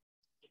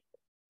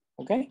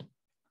okay,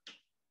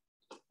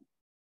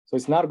 so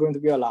it's not going to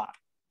be a lot.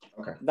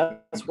 Okay,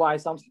 that's why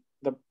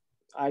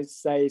I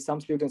say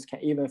some students can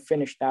even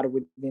finish that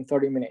within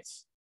 30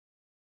 minutes.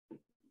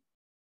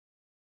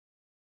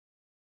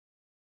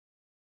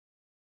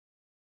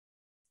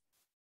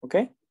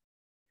 Okay,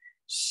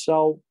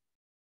 so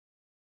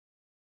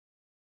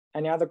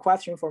any other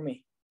question for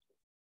me?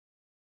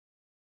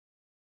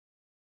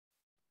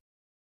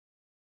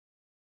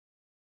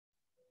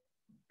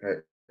 All right.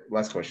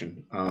 Last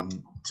question.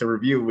 To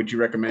review, would you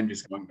recommend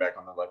just going back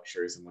on the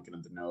lectures and looking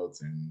at the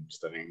notes and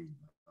studying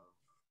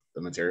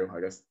the material,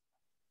 I guess?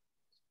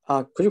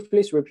 Could you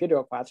please repeat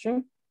your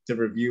question? To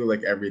review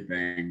like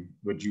everything,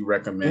 would you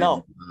recommend?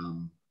 No.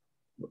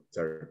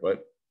 Sorry,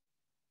 what?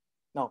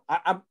 No,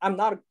 I'm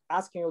not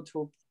asking you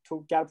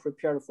to get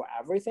prepared for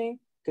everything,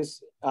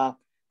 because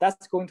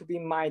that's going to be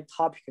my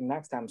topic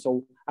next time.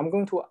 So I'm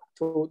going to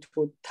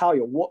tell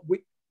you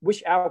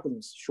which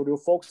algorithms should you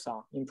focus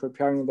on in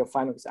preparing the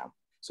final exam.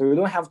 So you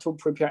don't have to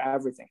prepare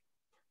everything.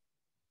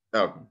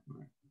 Oh.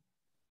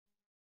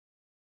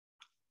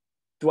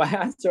 Do I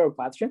answer your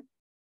question?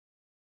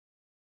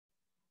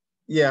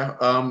 Yeah.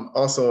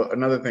 Also,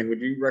 another thing, would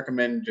you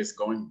recommend just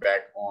going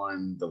back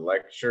on the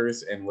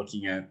lectures and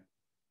looking at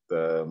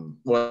the,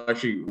 well,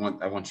 actually,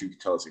 I want you to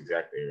tell us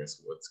exactly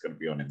what's going to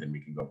be on it, then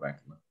we can go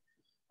back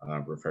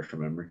and refresh your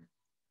memory.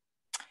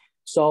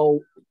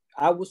 So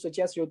I would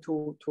suggest you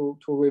to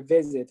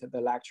revisit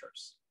the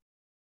lectures.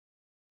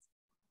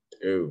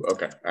 Oh,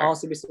 okay. All right.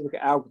 Specific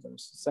algorithms.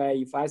 Say,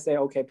 if I say,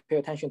 okay, pay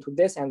attention to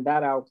this and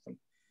that algorithm,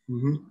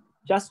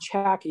 just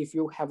check if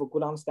you have a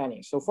good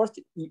understanding. So first,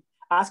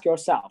 ask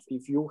yourself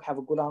if you have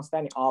a good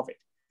understanding of it.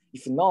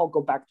 If not,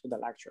 go back to the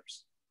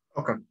lectures.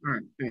 Okay, all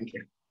right, thank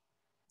you.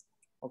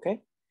 Okay,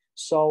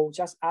 so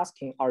just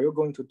asking, are you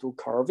going to do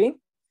curving?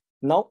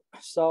 No.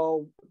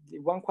 So the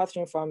one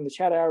question from the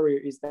chat area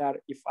is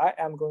that if I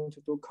am going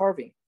to do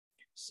curving,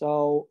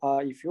 so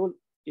if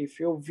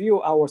you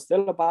view our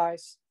syllabi,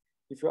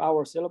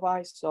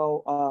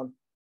 so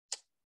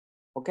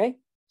okay,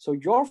 so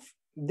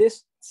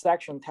this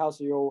section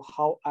tells you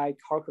how I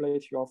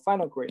calculate your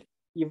final grade,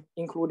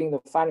 including the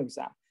final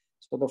exam.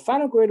 So the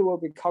final grade will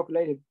be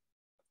calculated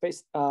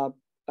based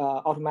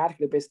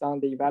automatically based on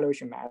the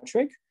evaluation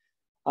metric.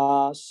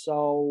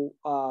 So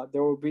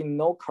there will be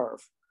no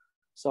curve.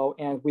 So,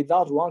 and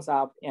without runs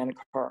up and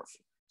curve.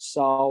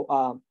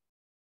 So,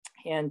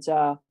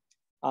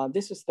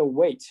 this is the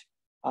weight.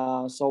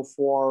 So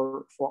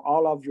for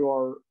all of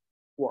your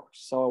work.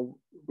 So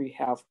we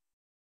have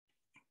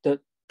the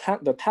 10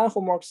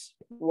 homeworks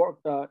work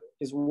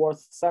is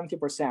worth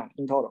 70%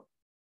 in total.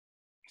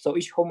 So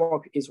each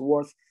homework is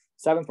worth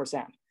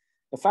 7%.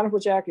 The final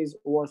project is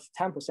worth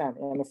 10%,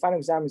 and the final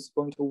exam is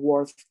going to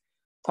worth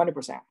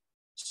 20%.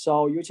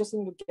 So you just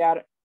need to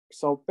get,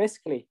 so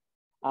basically,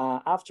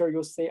 after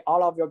you see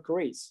all of your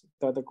grades,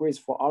 the grades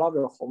for all of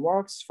your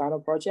homeworks, final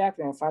project,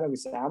 and final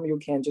exam, you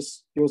can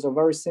just use a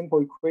very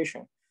simple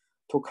equation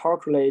to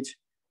calculate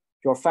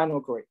your final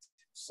grade.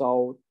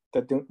 So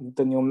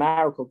the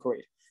numerical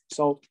grade.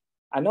 So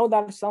I know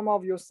that some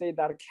of you say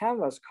that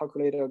Canvas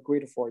calculated a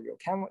grade for you.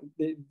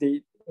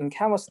 In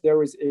Canvas,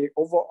 there is a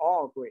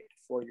overall grade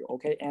for you,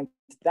 okay? And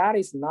that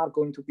is not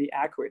going to be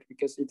accurate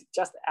because it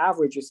just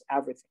averages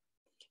everything.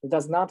 It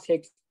does not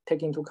take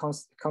into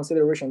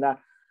consideration that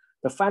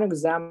the final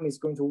exam is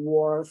going to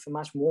worth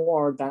much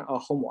more than a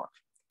homework.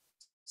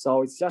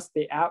 So it's just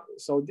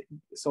so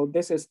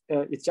this is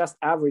it just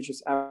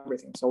averages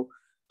everything. So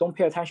don't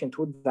pay attention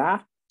to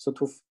that. So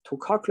to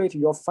calculate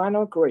your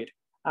final grade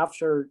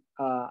after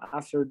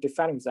the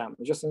final exam,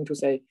 you just need to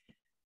say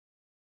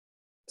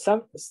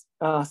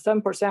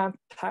 7%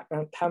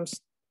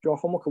 times your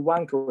homework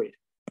 1 grade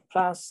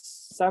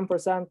plus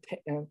 7%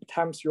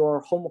 times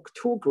your homework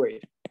 2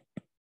 grade.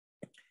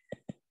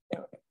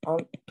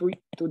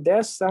 To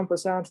this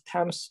 7%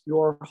 times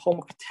your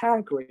homework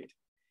 10 grade,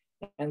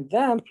 and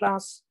then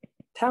plus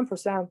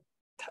 10%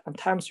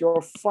 times your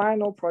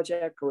final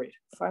project grade,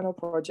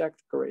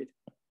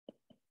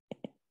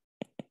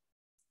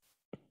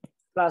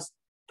 plus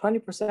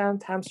 20%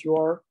 times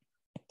your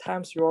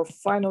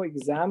final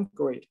exam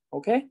grade.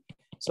 Okay,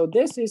 so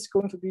this is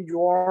going to be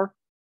your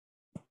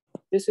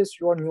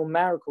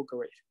numerical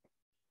grade.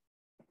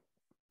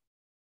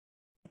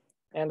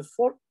 And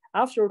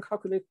after you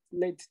calculate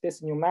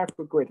this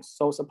numerical grade,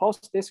 so suppose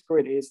this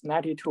grade is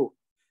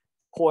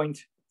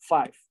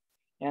 92.5,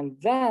 and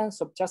then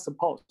just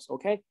suppose,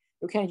 okay,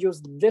 you can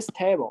use this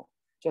table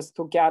just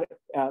to get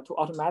to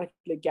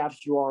automatically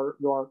get your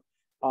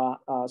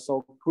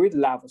so grade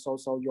level, so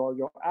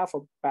your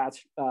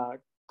alphabet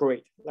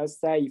grade. Let's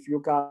say if you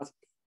got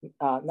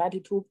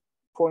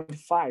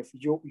 92.5,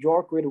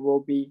 your grade will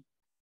be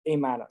A-.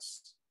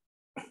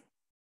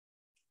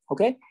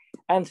 Okay,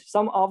 and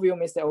some of you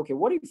may say, okay,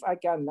 what if I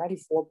get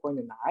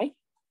 94.9?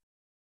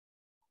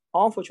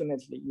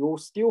 Unfortunately, you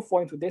still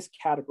fall into this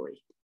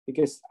category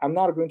because I'm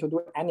not going to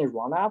do any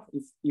run-up.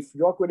 If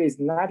your grade is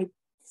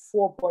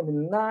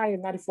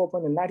 94.9,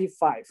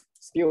 94.95,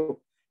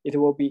 still it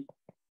will be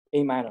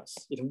A-.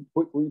 It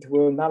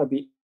will not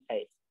be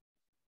A.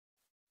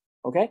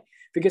 Okay,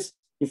 because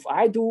if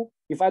I do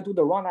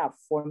the run-up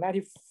for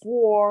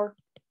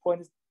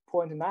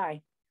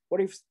 94.9,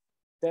 what if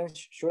then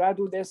should I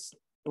do this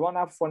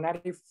run-up for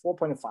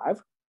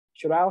 94.5?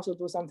 Should I also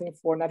do something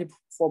for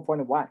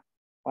 94.1?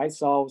 Right.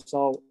 So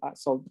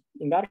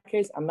in that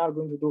case, I'm not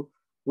going to do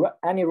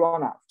any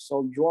run-up.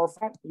 So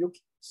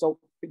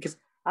because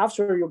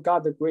after you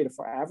got the grade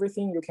for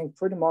everything, you can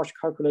pretty much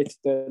calculate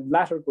the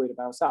latter grade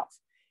by yourself.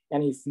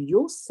 And if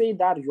you see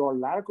that your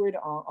latter grade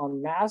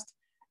on NAST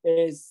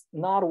is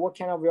not what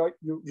kind of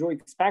you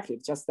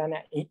expected, just send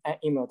an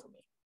email to me.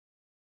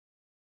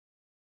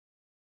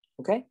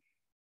 Okay,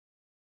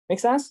 make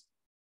sense?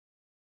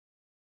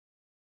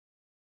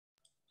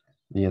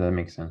 Yeah, that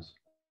makes sense.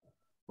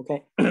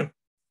 Okay.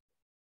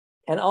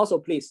 And also,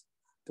 please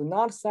do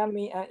not send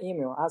me an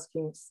email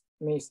asking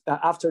me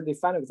after the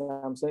final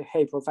exam, say,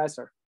 hey,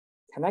 professor,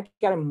 can I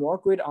get more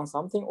grade on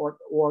something, or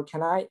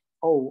can I,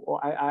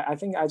 I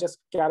think I just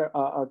got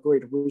a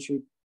grade which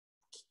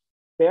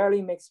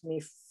barely makes me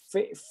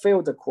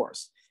fail the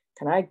course.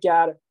 Can I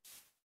get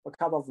a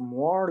couple of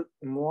more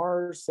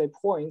say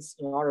points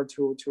in order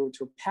to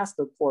pass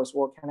the course,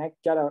 or can I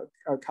get a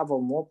couple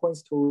of more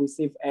points to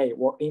receive A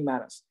or A-?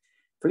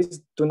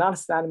 Please do not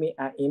send me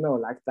an email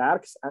like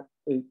that, because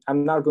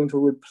I'm not going to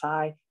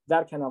reply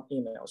that kind of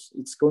emails.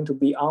 It's going to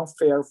be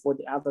unfair for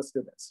the other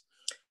students.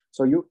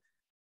 So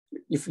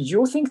if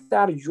you think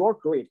that your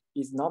grade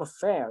is not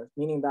fair,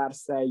 meaning that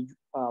say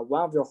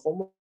one of your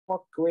homework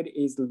grade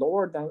is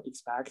lower than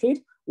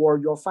expected, or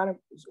your final,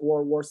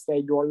 or say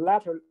your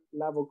latter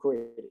level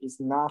grade is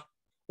not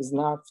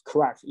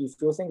correct.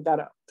 If you think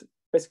that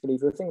basically,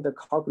 if you think the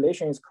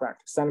calculation is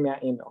correct, send me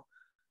an email.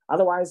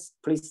 Otherwise,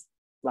 please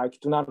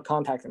do not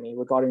contact me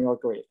regarding your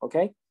grade.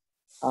 Okay.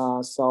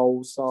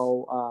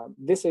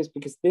 This is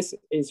because this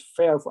is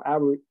fair for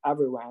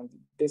everyone.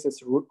 This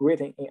is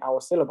written in our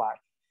syllabi.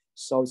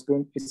 So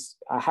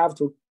I have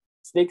to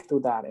stick to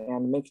that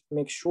and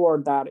make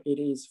sure that it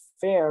is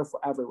fair for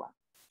everyone.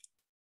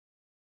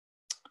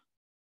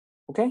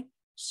 Okay,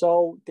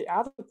 so the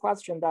other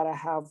question that I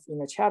have in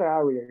the chat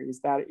area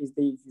is that is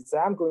the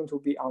exam going to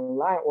be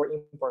online or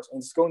in person?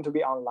 It's going to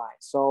be online.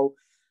 So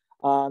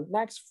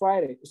next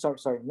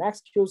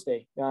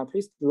Tuesday,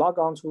 please log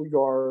on to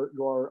your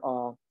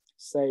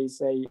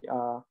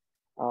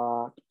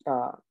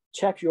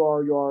check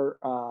your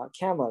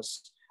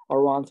canvas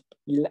around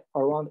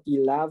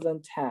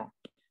 11:10,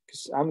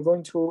 because I'm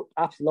going to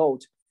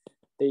upload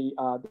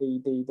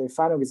the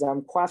final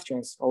exam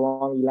questions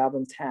around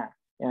 11:10,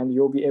 and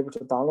you'll be able to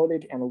download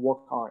it and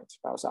work on it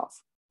by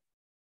yourself.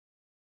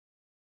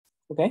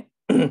 Okay.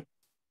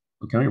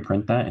 Can we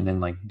print that and then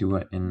like do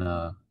it in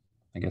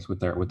I guess with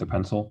the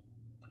pencil?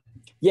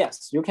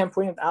 Yes, you can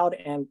print it out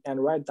and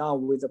write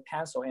down with a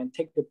pencil and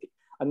take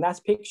a nice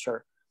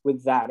picture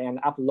with that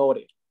and upload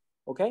it.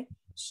 Okay.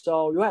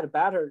 So you had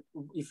better,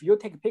 if you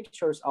take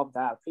pictures of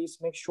that, please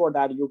make sure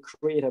that you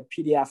create a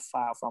PDF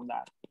file from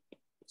that.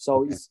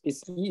 So okay.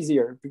 It's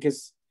easier,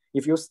 because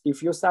if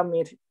you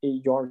submit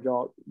your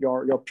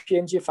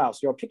PNG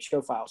files, your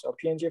picture files, or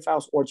PNG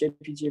files or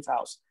JPG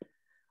files,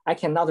 I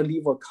cannot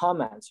leave a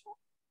comment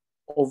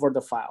over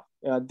the file.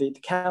 The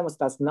Canvas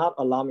does not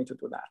allow me to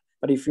do that.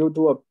 But if you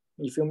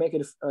make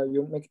it,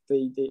 you make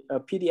the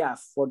PDF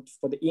for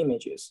the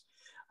images,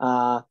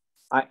 I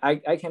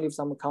can leave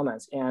some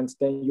comments, and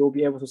then you'll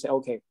be able to say,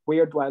 okay,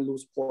 where do I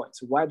lose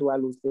points? Why do I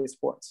lose these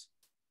points?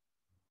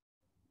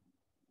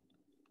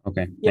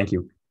 Okay, thank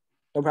you.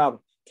 No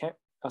problem.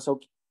 So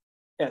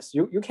yes,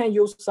 you can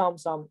use some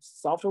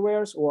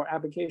softwares or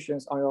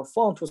applications on your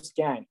phone to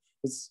scan.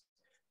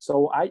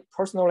 So I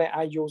personally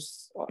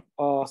use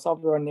a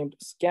software named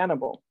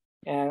Scannable,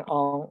 and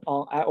on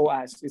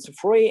iOS. It's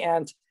free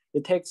and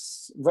it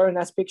takes very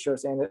nice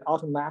pictures, and it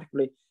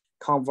automatically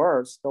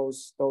converts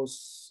those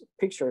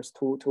pictures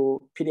to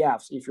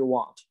PDFs if you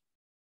want.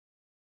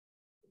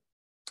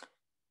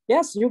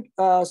 Yes, you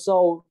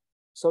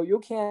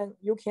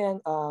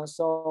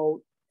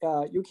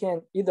you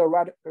can either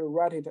write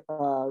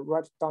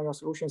down your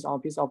solutions on a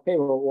piece of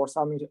paper or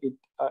submit it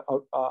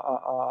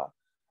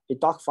a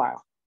doc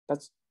file.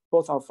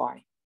 Both are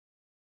fine.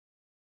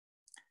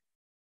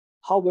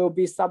 How we'll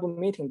be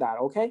submitting that?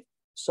 Okay,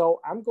 so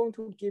I'm going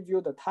to give you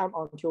the time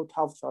until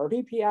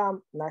 12:30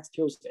 p.m. next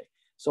Tuesday.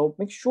 So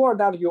make sure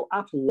that you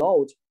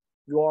upload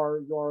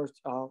your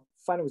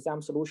final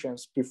exam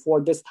solutions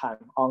before this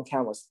time on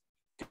Canvas.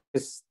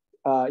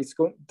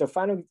 The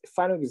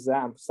final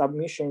exam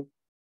submission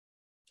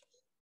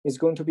is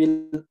going to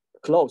be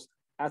closed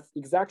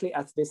exactly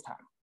at this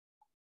time.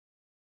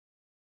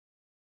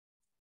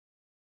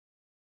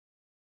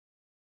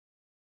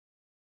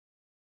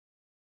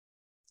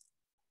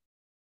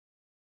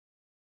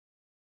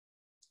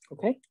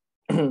 Okay.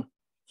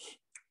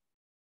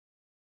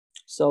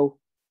 So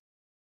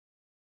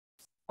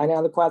any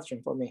other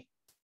question for me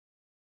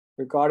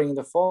regarding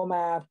the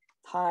format,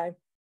 time,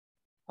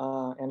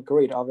 and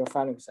grade of your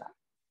final exam?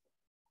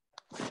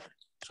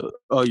 So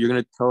you're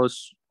going to tell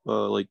us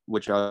like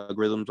which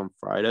algorithms on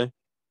Friday?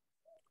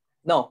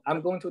 No,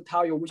 I'm going to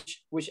tell you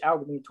which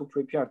algorithm to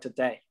prepare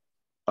today.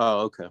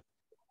 Oh, okay.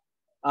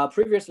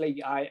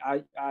 Previously,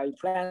 I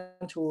plan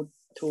to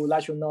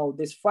let you know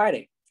this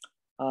Friday.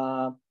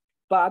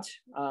 But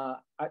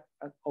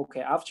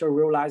okay, after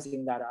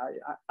realizing that,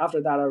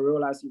 after that I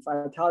realized if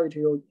I tell it to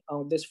you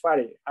on this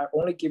Friday, I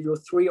only give you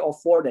 3 or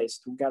 4 days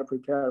to get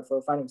prepared for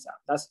a final exam.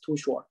 That's too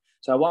short.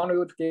 So I want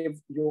to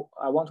give you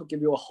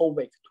a whole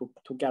week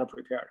to get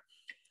prepared.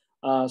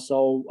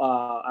 So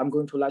I'm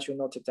going to let you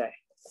know today.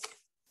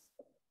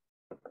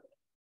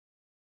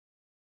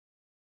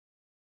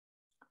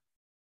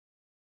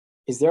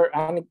 Is there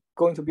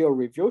going to be a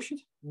review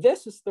sheet?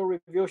 This is the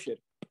review sheet.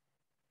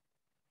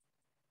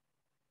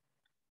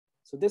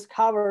 So this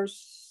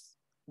covers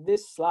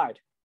this slide.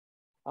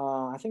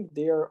 I think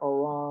there are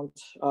around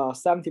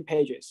 70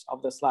 pages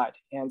of the slide,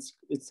 and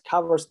it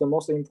covers the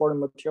most important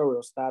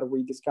materials that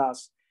we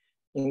discuss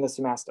in the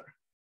semester.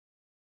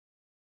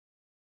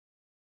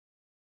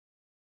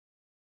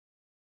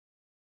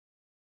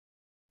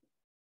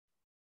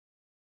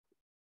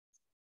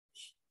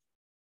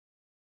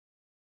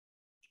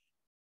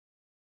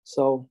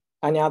 So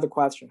any other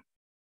question?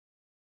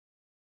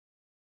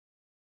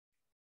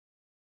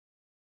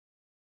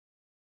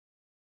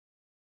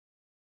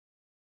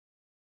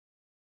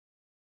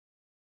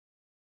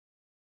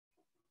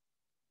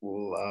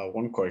 Well,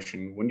 one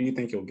question. When do you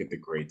think you'll get the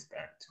grades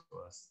back to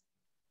us?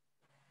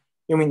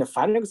 You mean the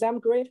final exam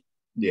grade?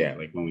 Yeah,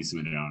 like when we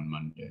submit it on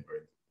Monday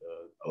or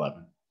the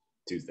 11th,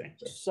 Tuesday.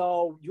 Sorry.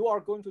 So you are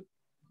going to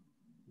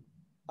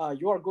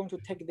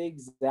take the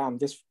exam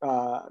this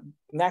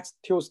next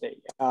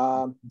Tuesday.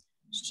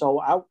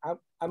 So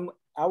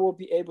I will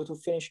be able to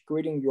finish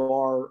grading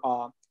your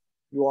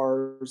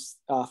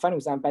final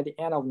exam by the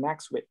end of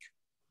next week.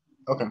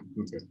 Okay,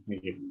 okay,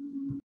 thank you.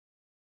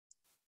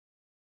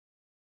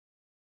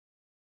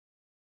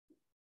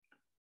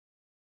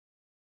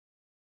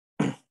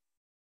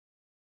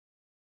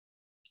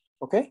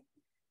 Okay,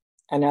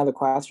 any other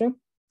question?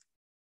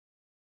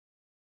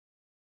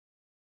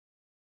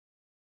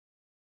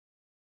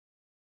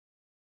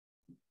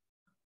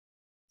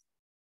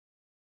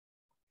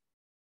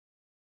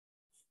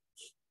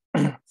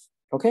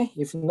 Okay,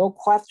 if no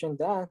question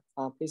then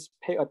please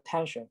pay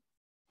attention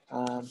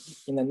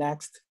in the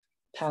next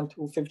 10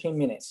 to 15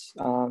 minutes.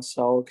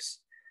 So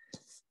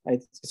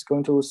it's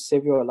going to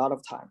save you a lot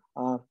of time.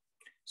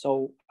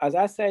 So as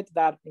I said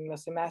that in the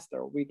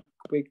semester, we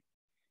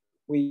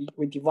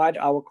divide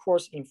our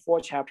course in 4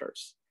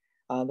 chapters.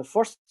 The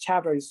first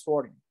chapter is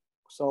sorting.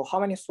 So how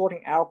many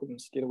sorting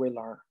algorithms did we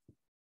learn?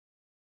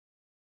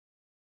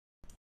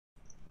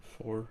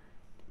 4.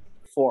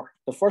 4.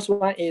 The first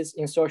one is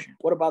insertion.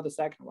 What about the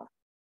second one?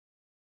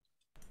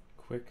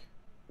 Quick.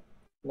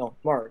 No,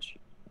 merge.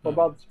 What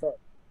about the third?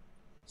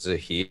 Is it a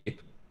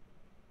heap?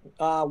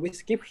 We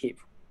skip heap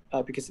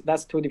because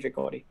that's too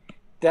difficult.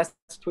 That's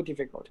too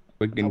difficult.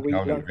 Quick and We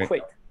counting, learn right?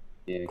 quick,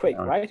 Yeah, quick,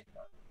 count. right?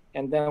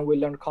 And then we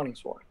learn counting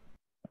sort.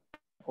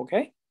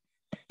 Okay.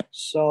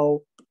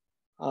 So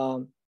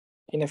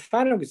in the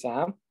final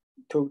exam,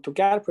 to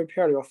get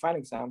prepared your final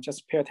exam,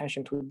 just pay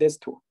attention to these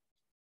 2.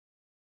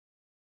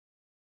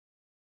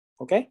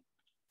 Okay.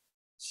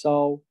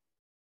 So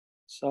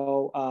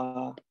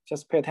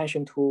just pay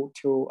attention to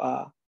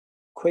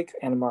quick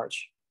and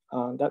merge.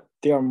 That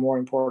they are more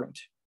important.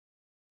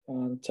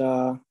 And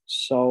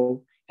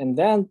and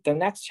then the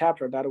next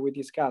chapter that we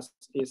discussed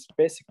is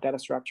basic data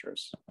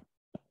structures.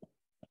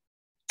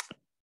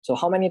 So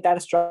how many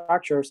data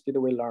structures did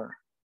we learn?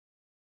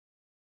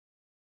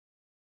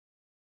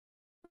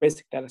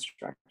 Basic data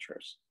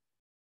structures.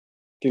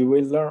 Did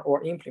we learn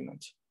or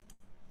implement?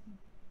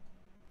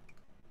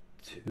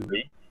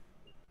 2.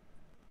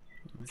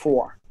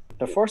 4.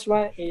 The first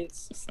one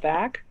is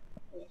stack,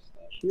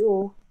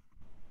 queue,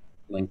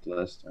 Linked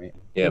list, right?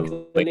 Yeah,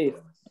 linked like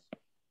list,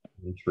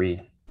 And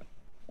tree.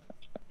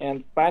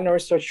 and binary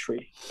search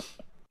tree,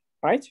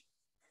 right?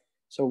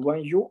 So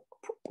when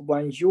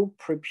you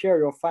prepare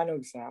your final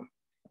exam,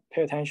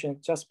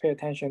 just pay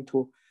attention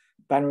to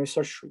binary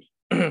search tree.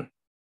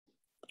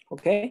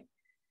 Okay.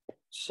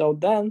 So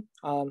then,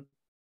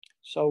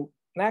 so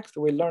next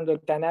we learn the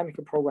dynamic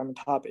programming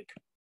topic.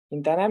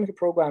 In dynamic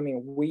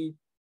programming,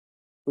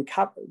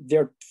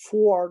 there are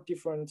 4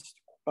 different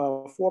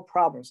 4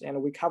 problems,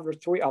 and we cover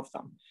 3 of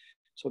them.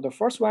 So the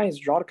first one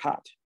is route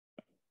cut.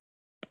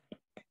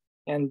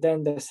 And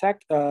then the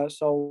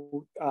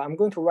I'm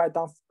going to write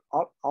down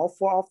all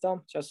 4 of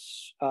them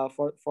just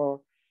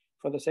for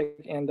the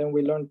sake, and then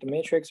we learned the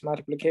matrix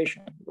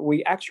multiplication.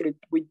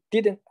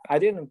 I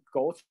didn't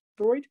go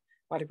through it,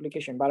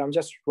 multiplication, but I'm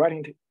just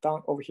writing it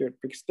down over here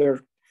because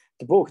the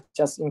book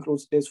just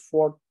includes these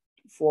four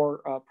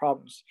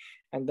problems.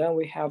 And then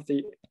we have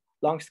the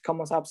longest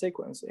common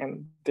subsequence,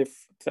 and the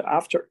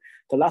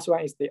last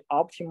one is the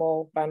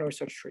optimal binary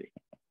search tree.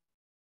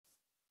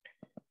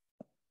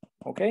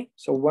 Okay,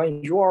 so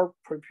when you are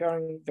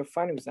preparing the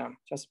final exam,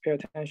 just pay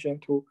attention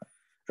to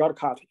route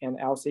cut and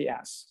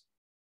LCS.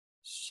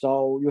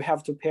 So you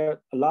have to pay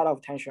a lot of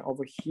attention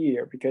over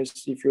here, because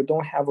if you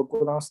don't have a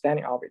good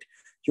understanding of it,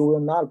 you will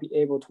not be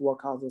able to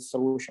work out the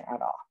solution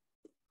at all.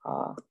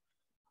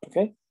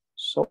 Okay,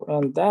 so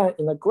and then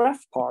in the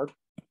graph part,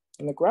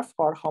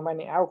 how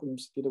many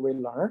algorithms did we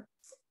learn?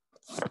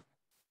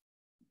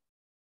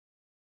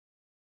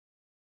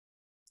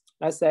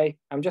 Let's say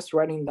I'm just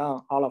writing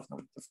down all of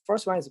them. The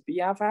first one is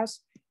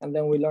BFS, and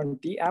then we learn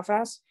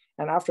DFS,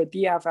 and after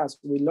DFS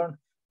we learn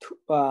two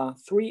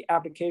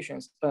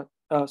applications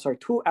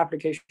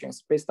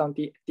based on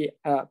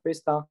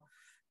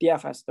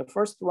DFS. The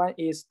first one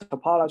is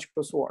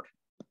topological sort,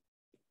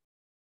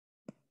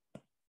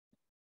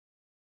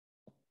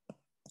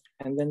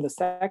 and then the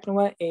second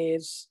one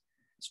is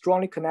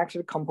strongly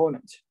connected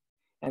component.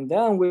 And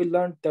then we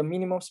learned the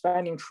minimum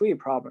spanning tree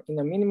problem. In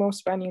the minimum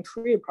spanning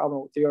tree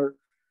problem, we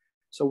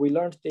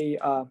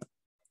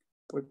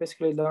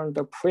basically learned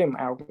the prim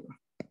algorithm.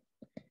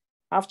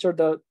 After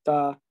the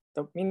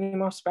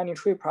minimum spanning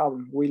tree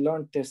problem, we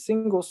learned the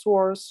single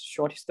source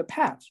shortest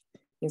path.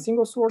 In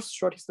single source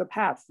shortest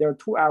path, there are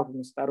two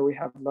algorithms that we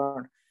have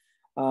learned.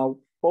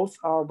 Both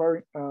are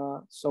very,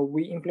 so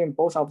we implement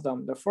both of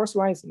them. The first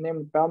one is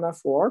named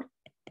Bellman-Ford.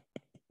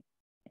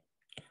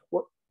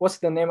 What's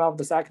the name of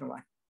the second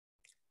one?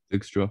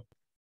 Dijkstra.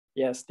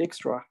 Yes,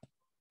 Dijkstra.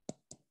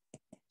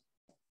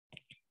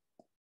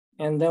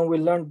 And then we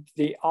learned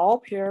the all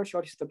pair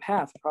shortest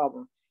path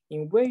problem,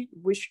 in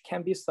which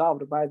can be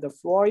solved by the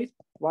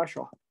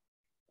Floyd-Warshall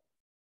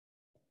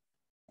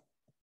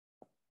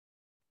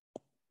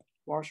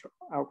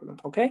algorithm.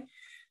 Okay,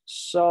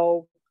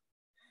 so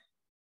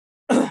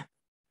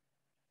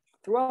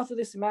throughout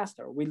this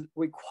semester,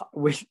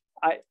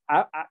 I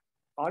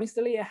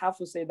honestly, I have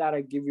to say that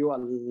I give you a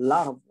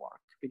lot of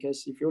work,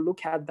 because if you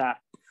look at that,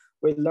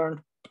 we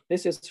learned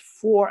this is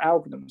 4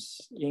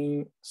 algorithms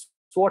in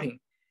sorting,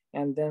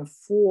 and then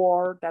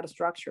 4 data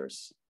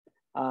structures,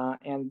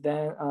 and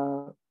then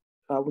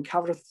we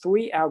covered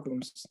 3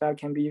 algorithms that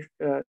can be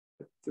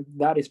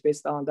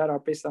that are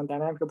based on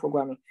dynamic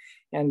programming,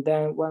 and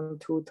then 1,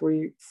 2,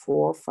 3,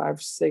 4,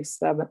 5, 6,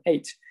 7,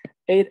 8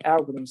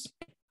 algorithms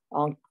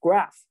on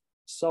graph.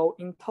 So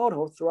in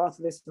total, throughout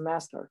this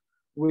semester,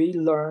 we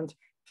learned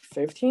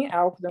 15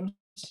 algorithms.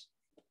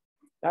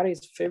 That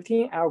is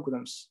 15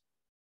 algorithms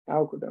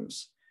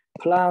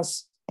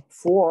plus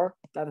 4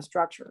 data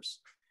structures.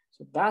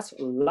 So that's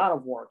a lot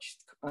of work,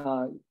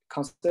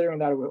 considering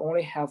that we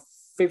only have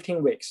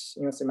 15 weeks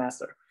in a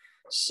semester.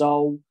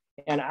 So,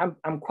 And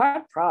I'm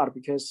quite proud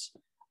because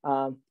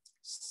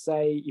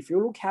say if you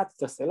look at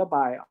the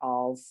syllabi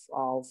of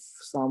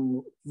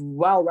some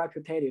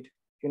well-reputed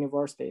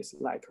universities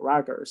like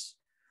Rutgers,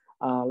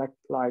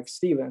 like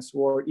Stevens,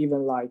 or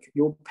even like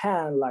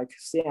UPenn, like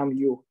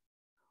CMU,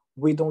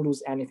 we don't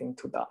lose anything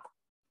to them.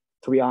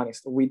 To be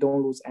honest, we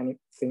don't lose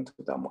anything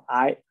to them.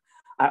 I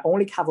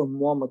only cover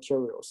more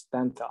materials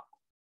than them.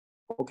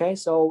 Okay,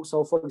 so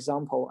for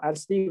example, at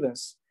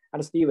Stevens,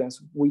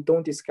 we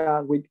don't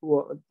discuss.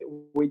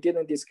 We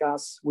didn't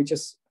discuss. We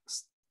just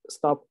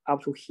stop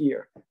up to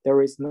here.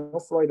 There is no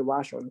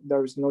Floyd-Warshall.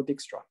 There is no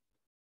Dijkstra.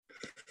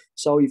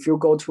 So if you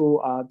go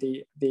to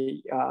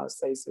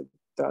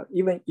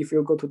even if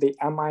you go to the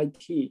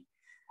MIT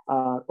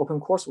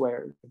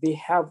OpenCourseWare, they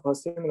have a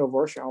similar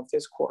version of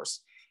this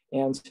course,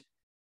 and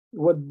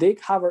what they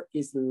cover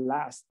is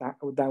less than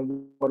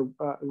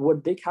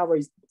what they cover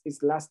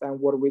is less than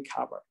what we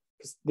cover.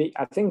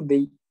 I think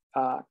they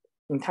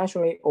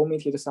intentionally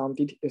omitted some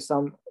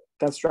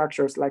data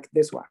structures like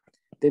this one.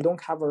 They don't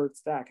cover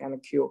stack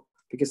and queue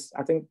because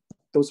I think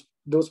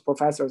those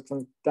professors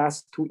think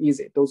that's too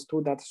easy. Those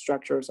two data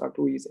structures are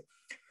too easy.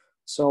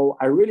 So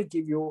I really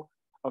give you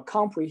a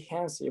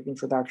comprehensive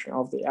introduction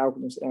of the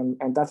algorithms and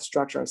data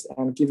structures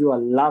and give you a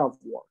lot of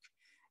work.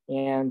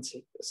 And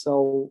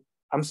so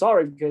I'm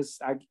sorry because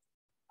I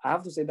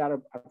have to say that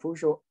I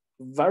push you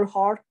very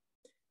hard,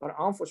 but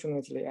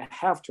unfortunately I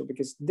have to,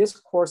 because this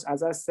course,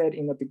 as I said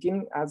in the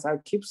beginning, as I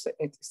keep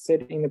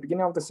said in the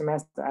beginning of the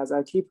semester, as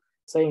I keep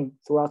saying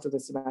throughout the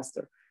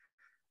semester,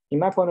 in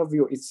my point of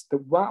view, it's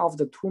one of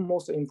the two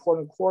most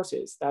important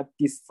courses that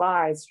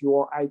decides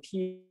your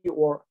IT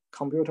or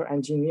computer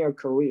engineer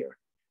career,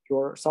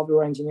 your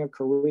software engineer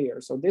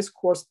career. So this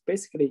course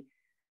basically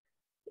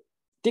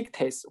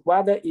dictates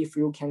whether if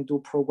you can do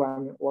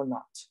programming or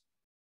not.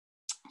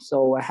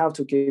 So I have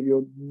to give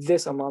you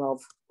this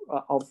amount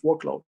of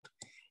workload.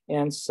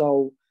 And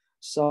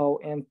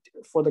and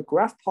for the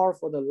graph part,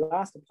 for the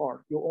last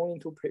part, you only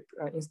need to,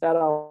 instead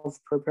of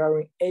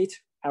preparing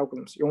 8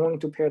 algorithms, you only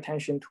need to pay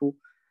attention to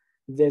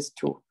these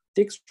two,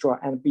 Dijkstra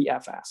and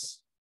BFS.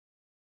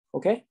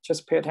 Okay,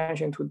 just pay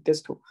attention to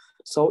these two.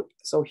 So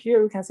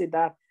here you can see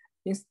that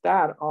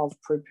instead of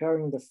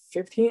preparing the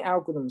 15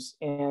 algorithms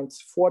and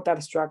 4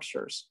 data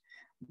structures,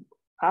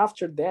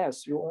 after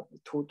this, you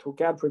to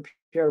get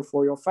prepared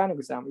for your final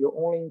exam, you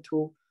only need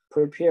to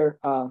prepare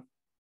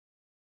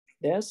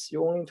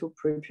you only need to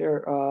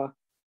prepare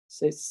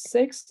say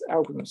 6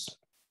 algorithms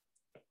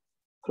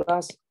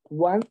plus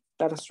 1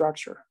 data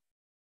structure.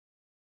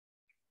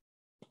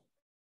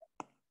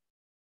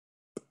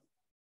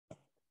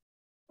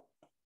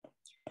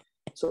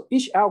 So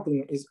each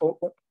algorithm is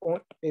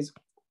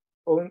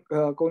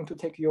going to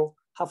take you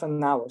half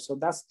an hour. So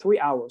that's 3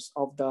 hours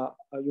of the,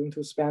 you need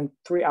to spend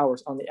 3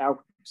 hours on the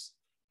algorithms.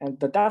 And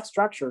the data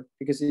structure,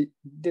 because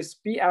this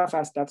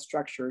BFS data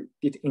structure,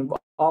 it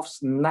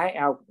involves 9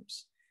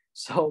 algorithms.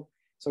 So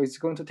it's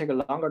going to take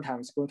a longer time.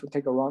 It's going to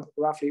take around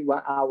roughly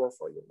 1 hour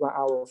for you, 1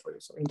 hour for you.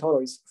 So in total,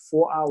 it's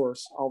 4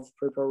 hours of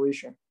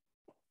preparation.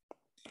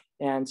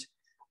 And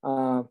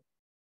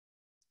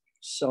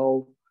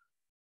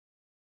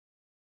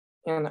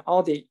and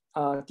all the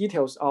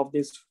details of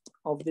this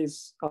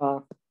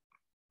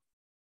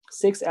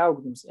 6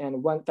 algorithms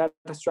and 1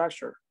 data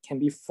structure can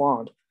be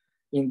found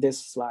in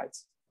these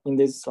slides. You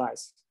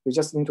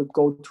just need to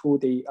go to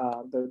the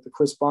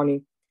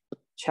corresponding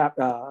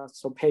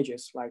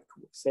pages, like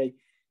say,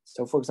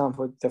 so for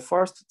example, the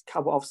first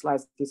couple of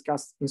slides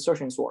discuss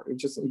insertion sort. You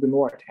just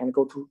ignore it and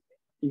go to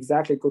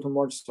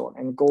merge sort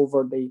and go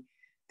over the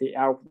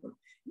algorithm.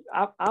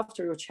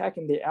 After you're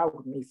checking the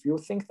algorithm, if you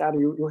think that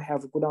you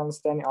have a good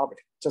understanding of it,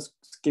 just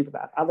skip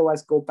that.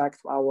 Otherwise, go back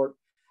to our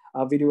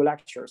video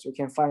lectures. You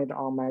can find it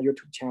on my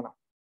YouTube channel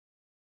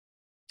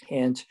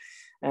and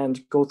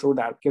go through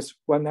that. Because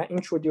when I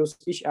introduce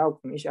each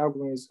algorithm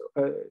is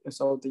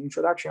so the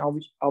introduction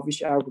of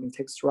each algorithm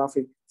takes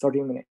roughly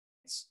 30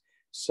 minutes.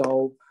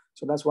 So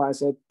that's why I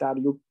said that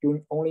you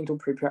only need to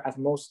prepare at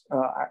most.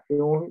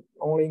 You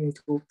only need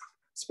to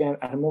spend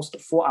at most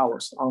 4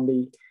 hours on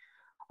the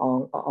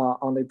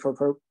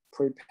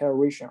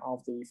preparation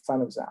of the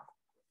final exam.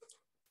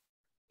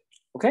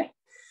 Okay,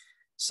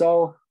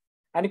 so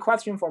any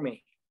question for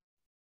me?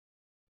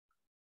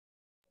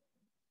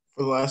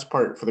 For the last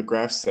part, for the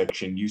graph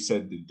section, you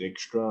said the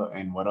Dijkstra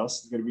and what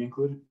else is going to be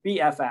included?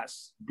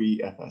 BFS.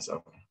 BFS,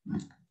 okay.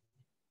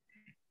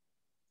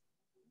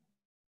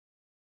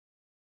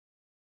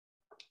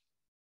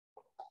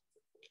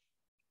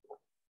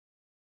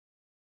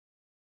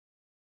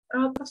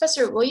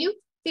 Professor, will you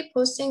be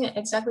posting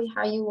exactly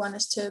how you want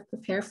us to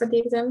prepare for the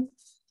exam?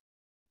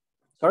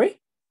 Sorry?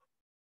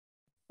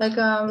 Like,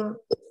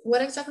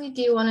 what exactly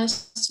do you want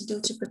us to do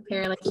to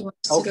prepare? Like, you want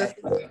us to go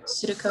through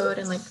pseudocode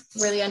and like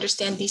really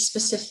understand these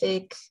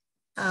specific.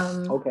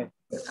 Okay.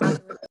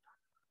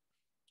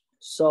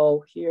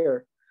 So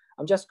here,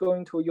 I'm just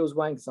going to use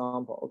one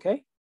example.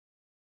 Okay.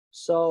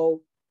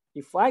 So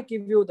if I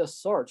give you the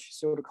search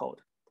pseudocode,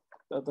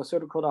 the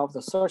pseudocode of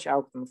the search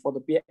algorithm for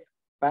the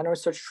binary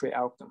search tree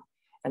algorithm,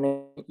 And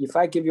then if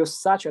I give you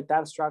such a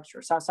data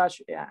structure,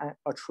 such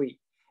a tree,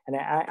 and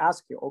I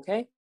ask you,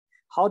 okay,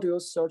 how do you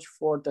search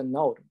for the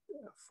node?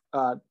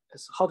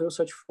 How do you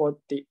search for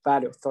the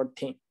value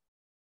 13?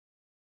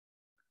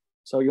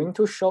 So you need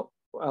to show,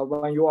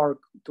 when you are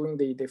doing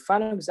the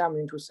final exam,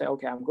 you need to say,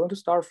 okay, I'm going to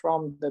start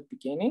from the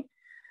beginning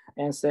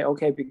and say,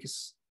 okay,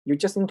 because you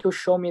just need to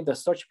show me the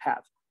search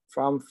path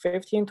from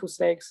 15 to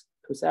 6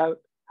 to 7,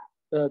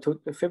 to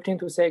 15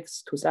 to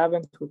 6 to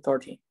 7 to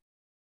 13.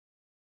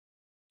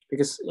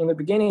 Because in the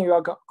beginning, you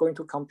are going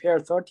to compare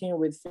 13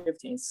 with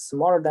 15, it's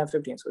smaller than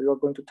 15. So you're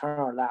going to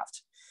turn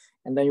left.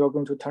 And then you're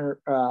going to turn,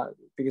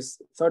 because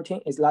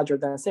 13 is larger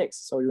than 6.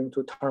 So you need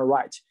to turn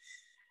right.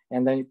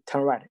 And then you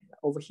turn right.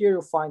 Over here,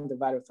 you find the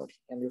value 13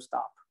 and you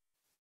stop.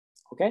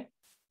 Okay.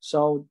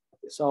 So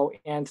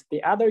and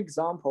the other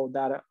example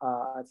that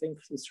I think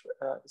is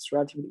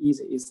relatively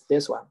easy is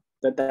this one,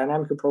 the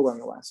dynamic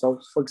programming one. So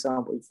for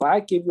example, if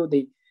I give you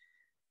the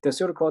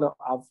pseudocode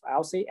of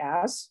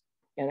LCS,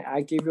 and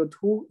I give you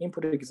two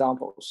input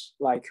examples,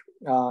 like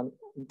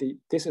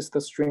this is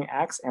the string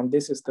X and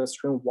this is the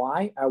string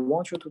Y. I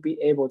want you to be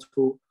able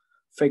to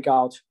figure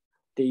out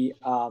the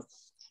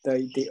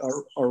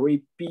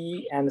array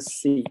B and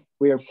C,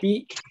 where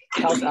B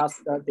tells us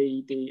that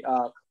the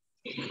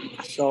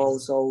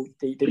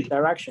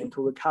direction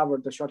to recover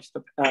the shortest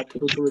to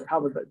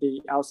recover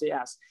the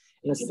LCS,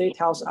 and C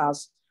tells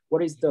us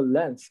what is the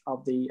length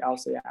of the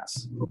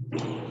LCS.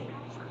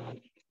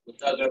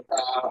 I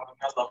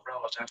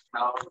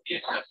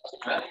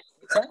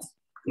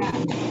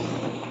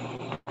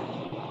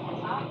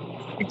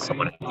think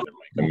someone has their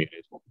mic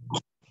unmuted.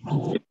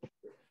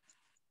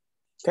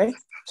 Okay,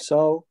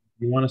 so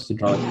You want us to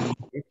draw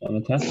on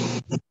the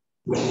test?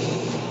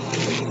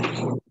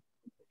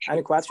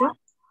 any question?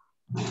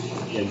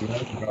 Yeah, you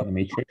want us to draw the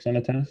matrix on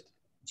the test?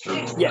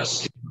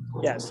 Yes.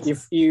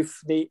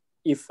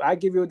 If I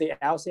give you the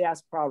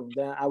LCS problem,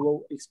 then I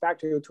will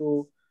expect you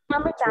to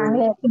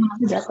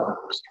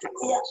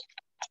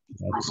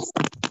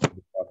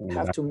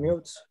have to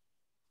mute.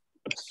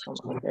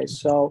 Okay,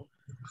 so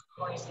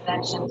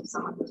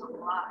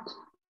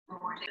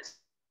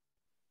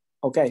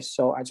okay,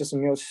 so I just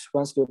mute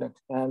one student,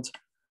 and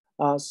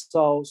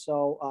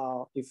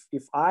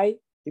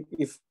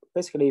if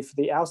basically if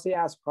the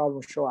LCS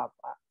problem show up,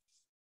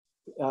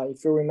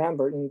 if you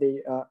remember in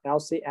the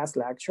LCS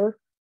lecture,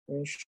 let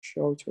me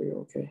show to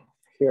you. Okay,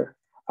 here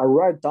I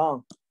write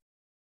down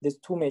these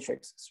two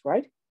matrices,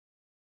 right?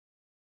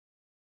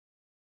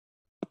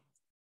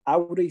 I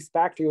would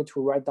expect you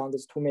to write down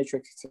these two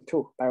matrices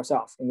too by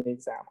yourself in the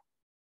exam.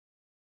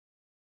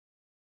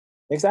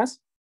 Make sense?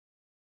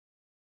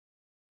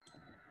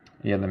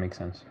 Yeah, that makes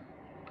sense.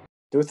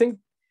 Do you think,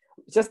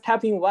 just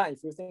tap in one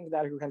if you think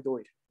that you can do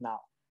it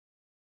now.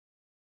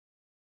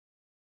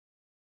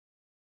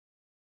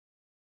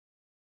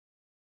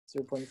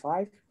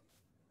 .5.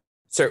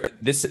 So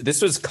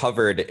this was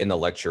covered in the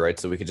lecture, right?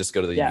 So we could just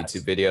go to the Yes.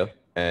 YouTube video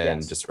and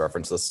Yes. just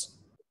reference this.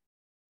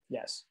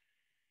 Yes.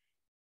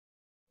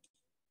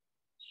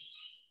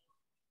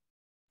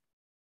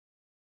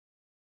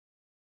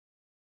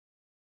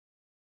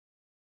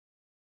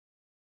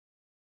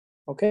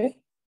 Okay.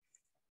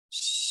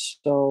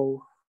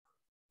 So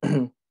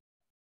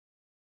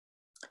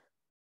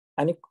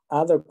any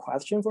other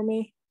question for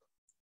me?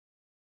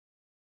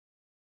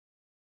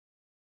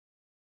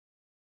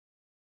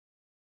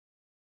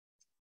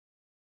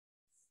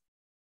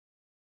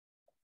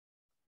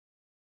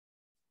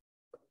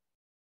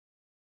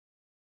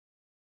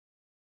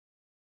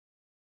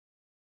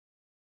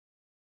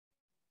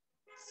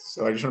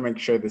 So I just want to make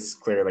sure this is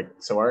clear. Like,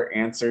 so our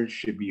answer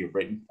should be a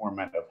written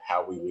format of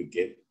how we would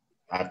get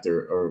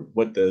after, or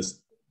what the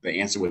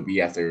answer would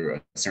be after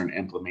a certain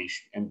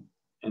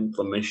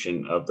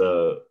implementation of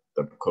the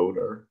code,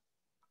 or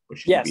which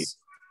should be. Yes.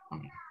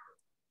 Okay.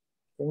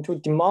 You need to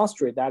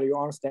demonstrate that you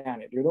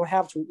understand it. You don't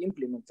have to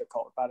implement the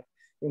code, but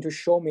you need to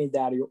show me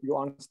that you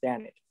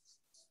understand it.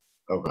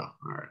 Okay. All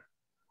right.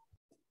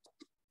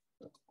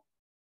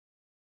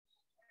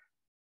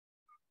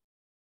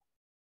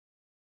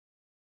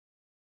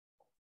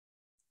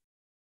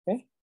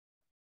 Okay.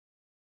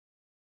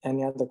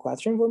 Any other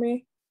question for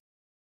me?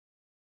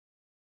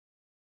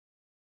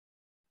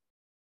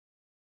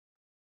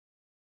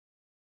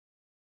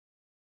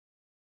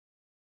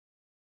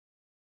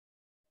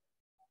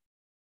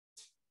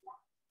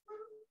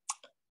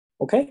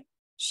 Okay,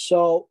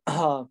 so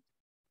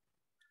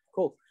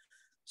cool.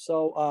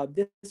 So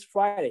this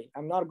Friday,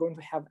 I'm not going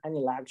to have any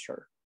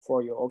lecture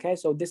for you. Okay,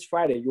 so this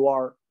Friday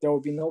there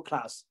will be no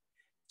class.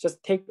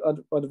 Just take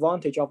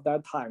advantage of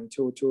that time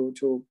to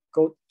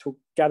go to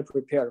get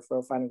prepared for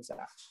your final exam.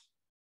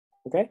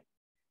 Okay,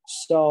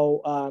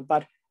 so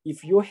but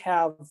if you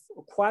have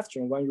a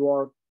question when you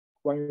are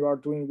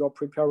doing your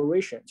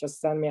preparation,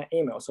 just send me an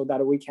email so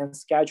that we can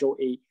schedule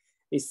a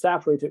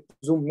separate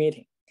Zoom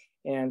meeting,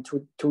 and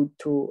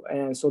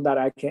and so that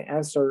I can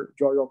answer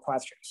your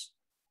questions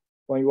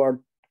when you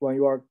are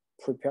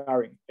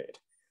preparing it.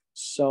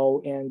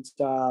 So, and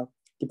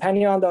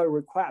depending on the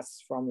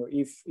requests from you,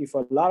 if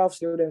a lot of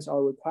students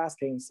are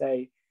requesting,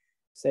 say,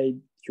 say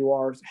you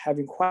are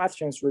having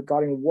questions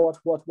regarding what,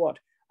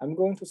 I'm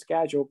going to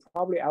schedule,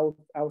 probably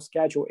I'll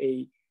schedule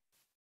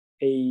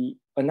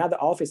another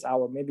office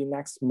hour, maybe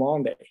next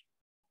Monday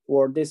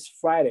or this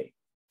Friday,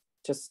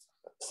 just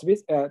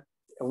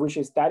which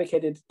is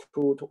dedicated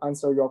to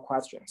answer your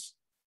questions.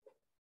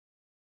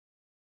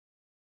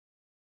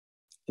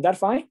 Is that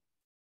fine?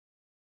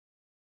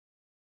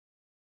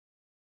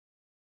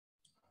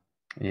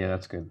 Yeah,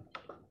 that's good.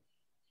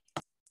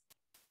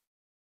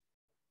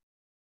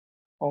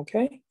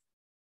 Okay.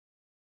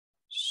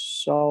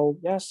 So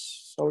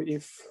yes, so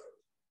if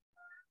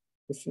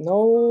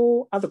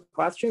no other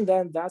question,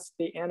 then that's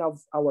the end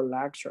of our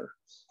lecture.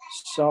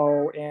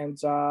 So, and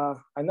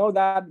I know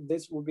that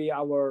this will be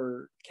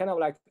our kind of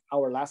like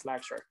our last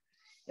lecture.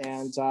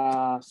 And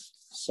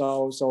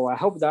so I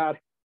hope that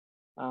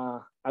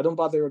I don't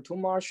bother you too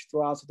much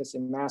throughout the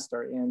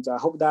semester. And I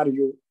hope that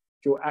you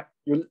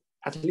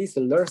at least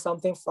learn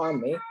something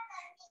from me.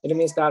 It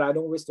means that I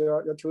don't waste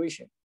your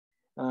tuition.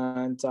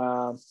 And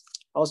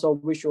also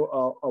wish you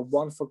a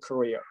wonderful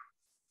career.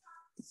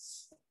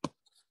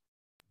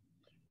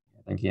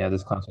 Thank you. Yeah,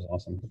 this class was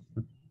awesome.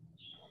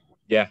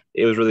 Yeah,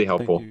 it was really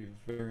helpful. Thank you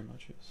very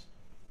much. Yes.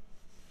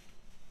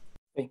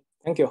 Okay,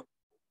 thank you.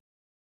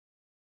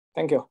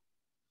 Thank you.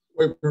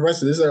 Wait,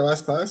 Professor, this is our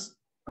last class?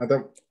 I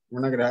thought we're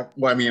not gonna have,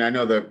 well, I mean, I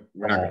know that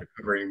we're not gonna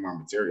cover any more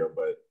material,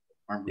 but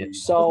aren't we?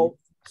 So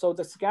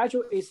the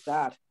schedule is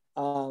that,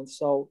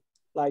 so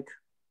like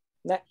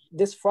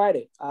this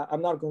Friday,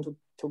 I'm not going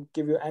to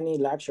give you any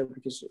lecture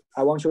because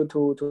I want you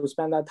to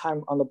spend that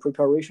time on the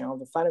preparation of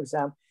the final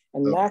exam.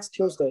 And next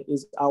Tuesday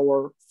is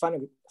our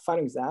final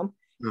exam.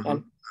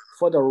 And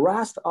for the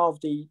rest of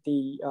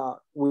we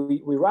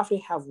roughly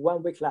have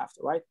 1 week left,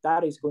 right?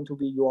 That is going to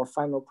be your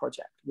final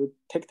project. You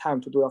take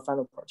time to do your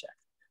final project.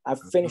 I've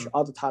finished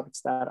all the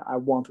topics that I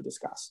want to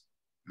discuss.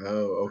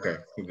 Oh, okay.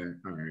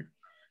 All right.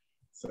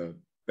 So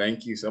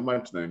thank you so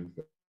much then.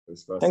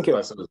 Thank you.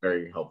 It was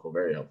very helpful,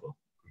 very helpful.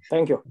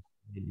 Thank you.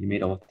 You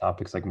made all the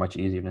topics like much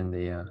easier than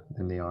they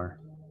are.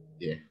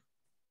 Yeah.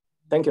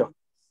 Thank you.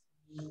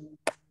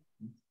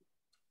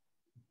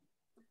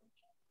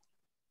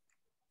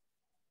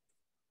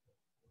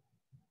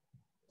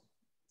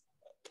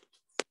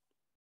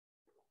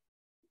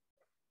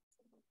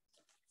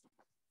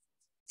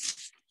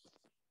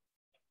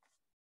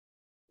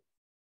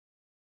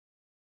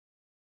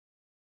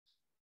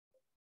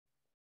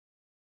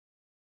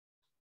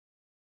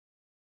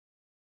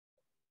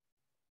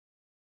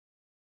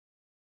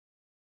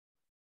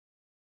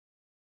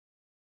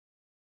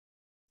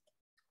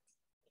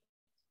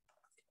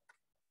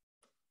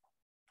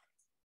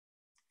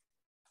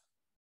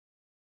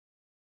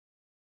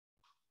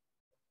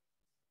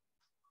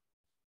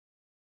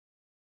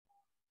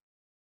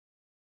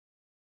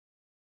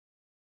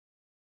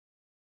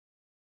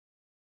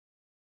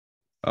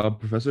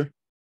 Professor?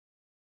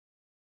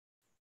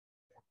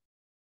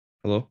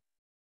 Hello?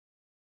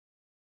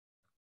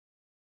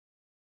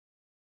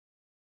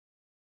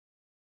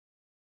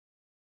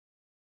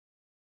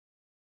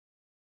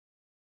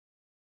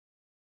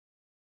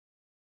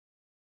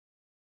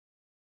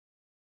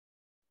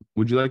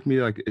 Would you like me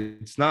to, like,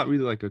 it's not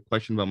really like a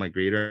question about my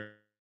grade or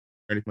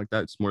anything like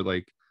that. It's more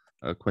like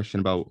a question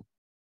about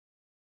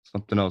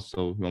something else.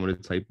 So you want me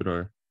to type it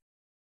or?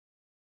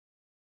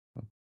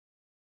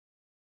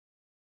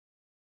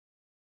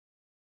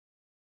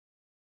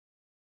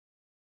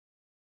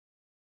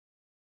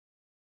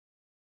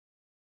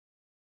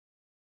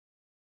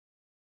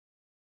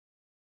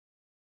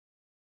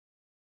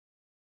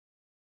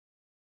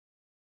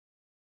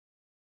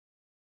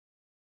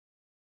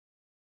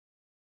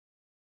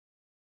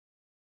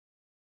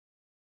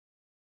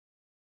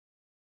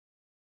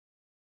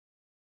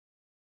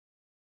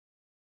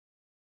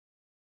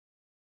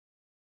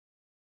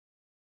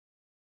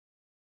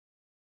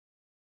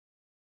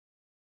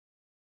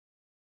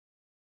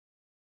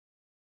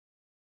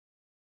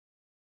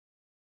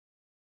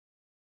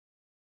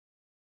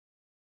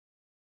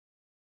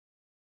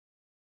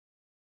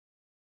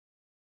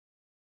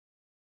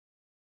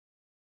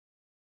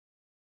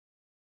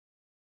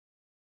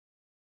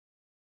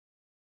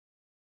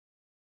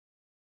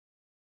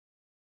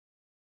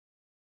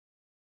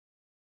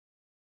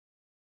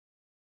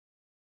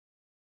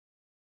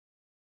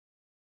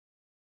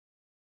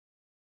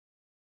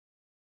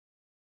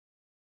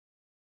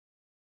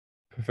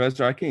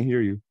 Professor, I can't hear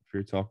you if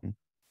you're talking.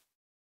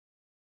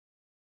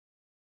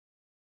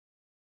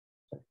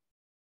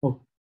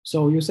 Oh,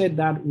 so you said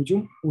that would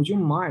you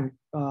mind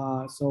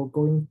so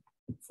going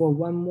for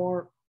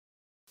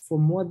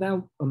more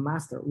than a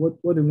master?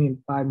 What do you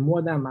mean by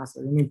more than a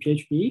master? You mean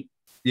PhD?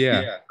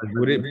 Yeah. Like,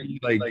 would it be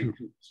like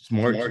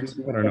smart? I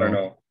don't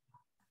know.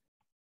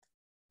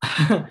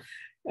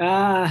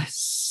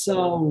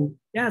 So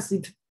yes,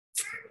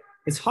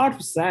 it's hard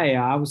to say.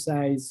 I would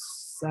say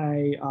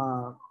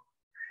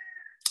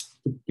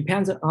it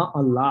depends on a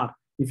lot.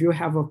 If you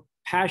have a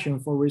passion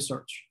for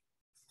research,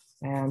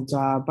 and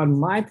but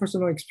my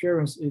personal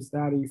experience is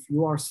that if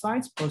you are a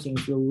science person,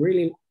 if you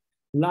really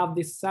love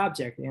this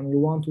subject and you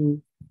want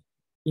to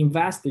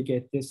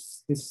investigate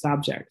this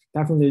subject,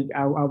 definitely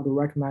I would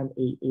recommend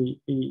a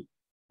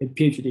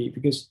PhD,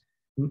 because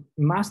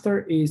master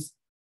is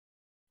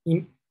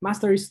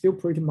still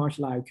pretty much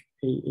like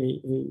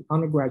a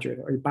undergraduate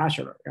or a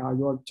bachelor.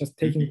 You're just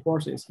taking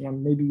courses,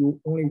 and maybe you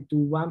only do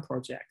one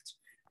project.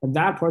 And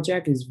that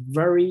project is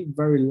very,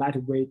 very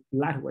lightweight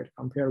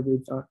compared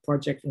with a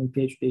project in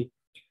PhD.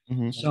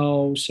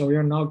 So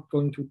you're not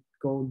going to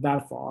go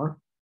that far.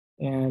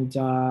 And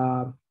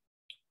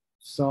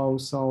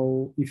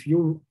so if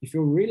you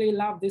really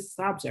love this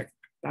subject,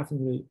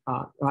 definitely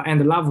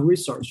and love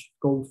research,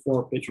 go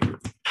for PhD.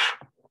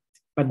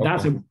 But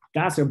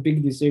that's a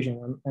big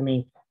decision. I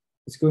mean,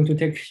 it's going to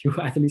take you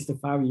at least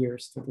 5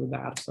 years to do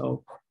that.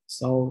 So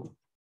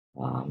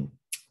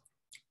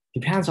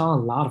depends on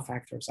a lot of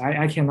factors.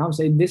 I cannot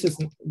say this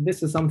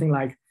is something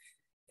like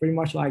pretty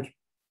much like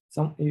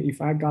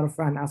if I got a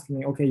friend asking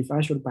me, okay, if I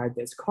should buy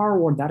this car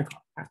or that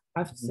car, I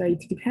have to say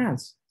it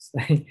depends.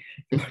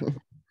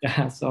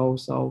 Yeah.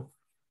 So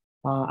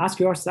ask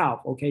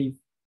yourself, okay,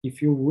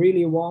 if you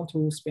really want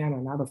to spend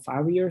another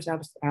 5 years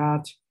at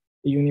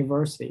the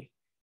university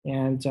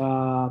and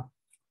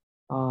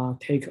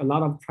take a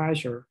lot of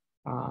pressure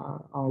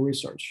on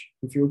research,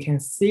 if you can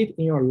sit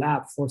in your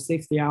lab for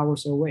 60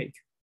 hours a week.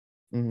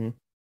 No,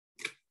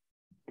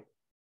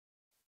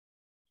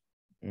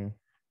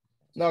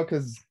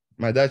 because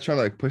my dad's trying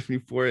to like push me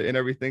for it and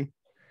everything.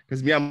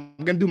 Because I'm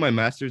gonna do my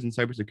master's in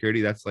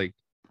cybersecurity. That's like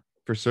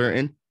for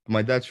certain.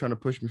 My dad's trying to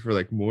push me for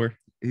like more.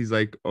 He's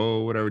like,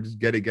 oh, whatever, just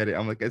get it.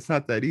 I'm like, it's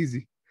not that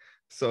easy.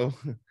 So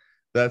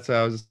that's why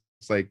I was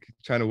just like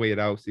trying to weigh it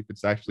out, see if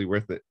it's actually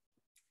worth it.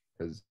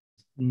 Because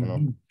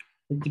I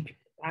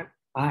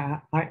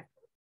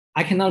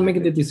cannot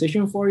make the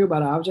decision for you,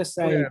 but I'll just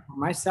say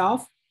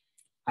myself,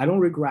 I don't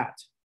regret.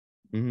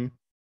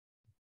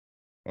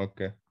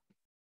 Okay.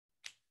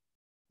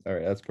 All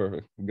right, that's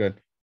perfect.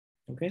 Good.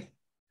 Okay.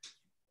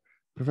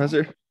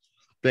 Professor,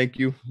 thank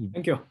you.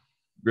 Thank you.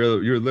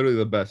 You're literally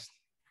the best.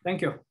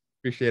 Thank you.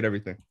 Appreciate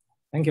everything.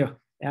 Thank you.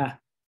 Yeah.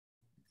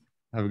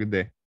 Have a good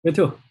day. You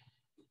too.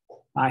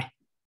 Bye.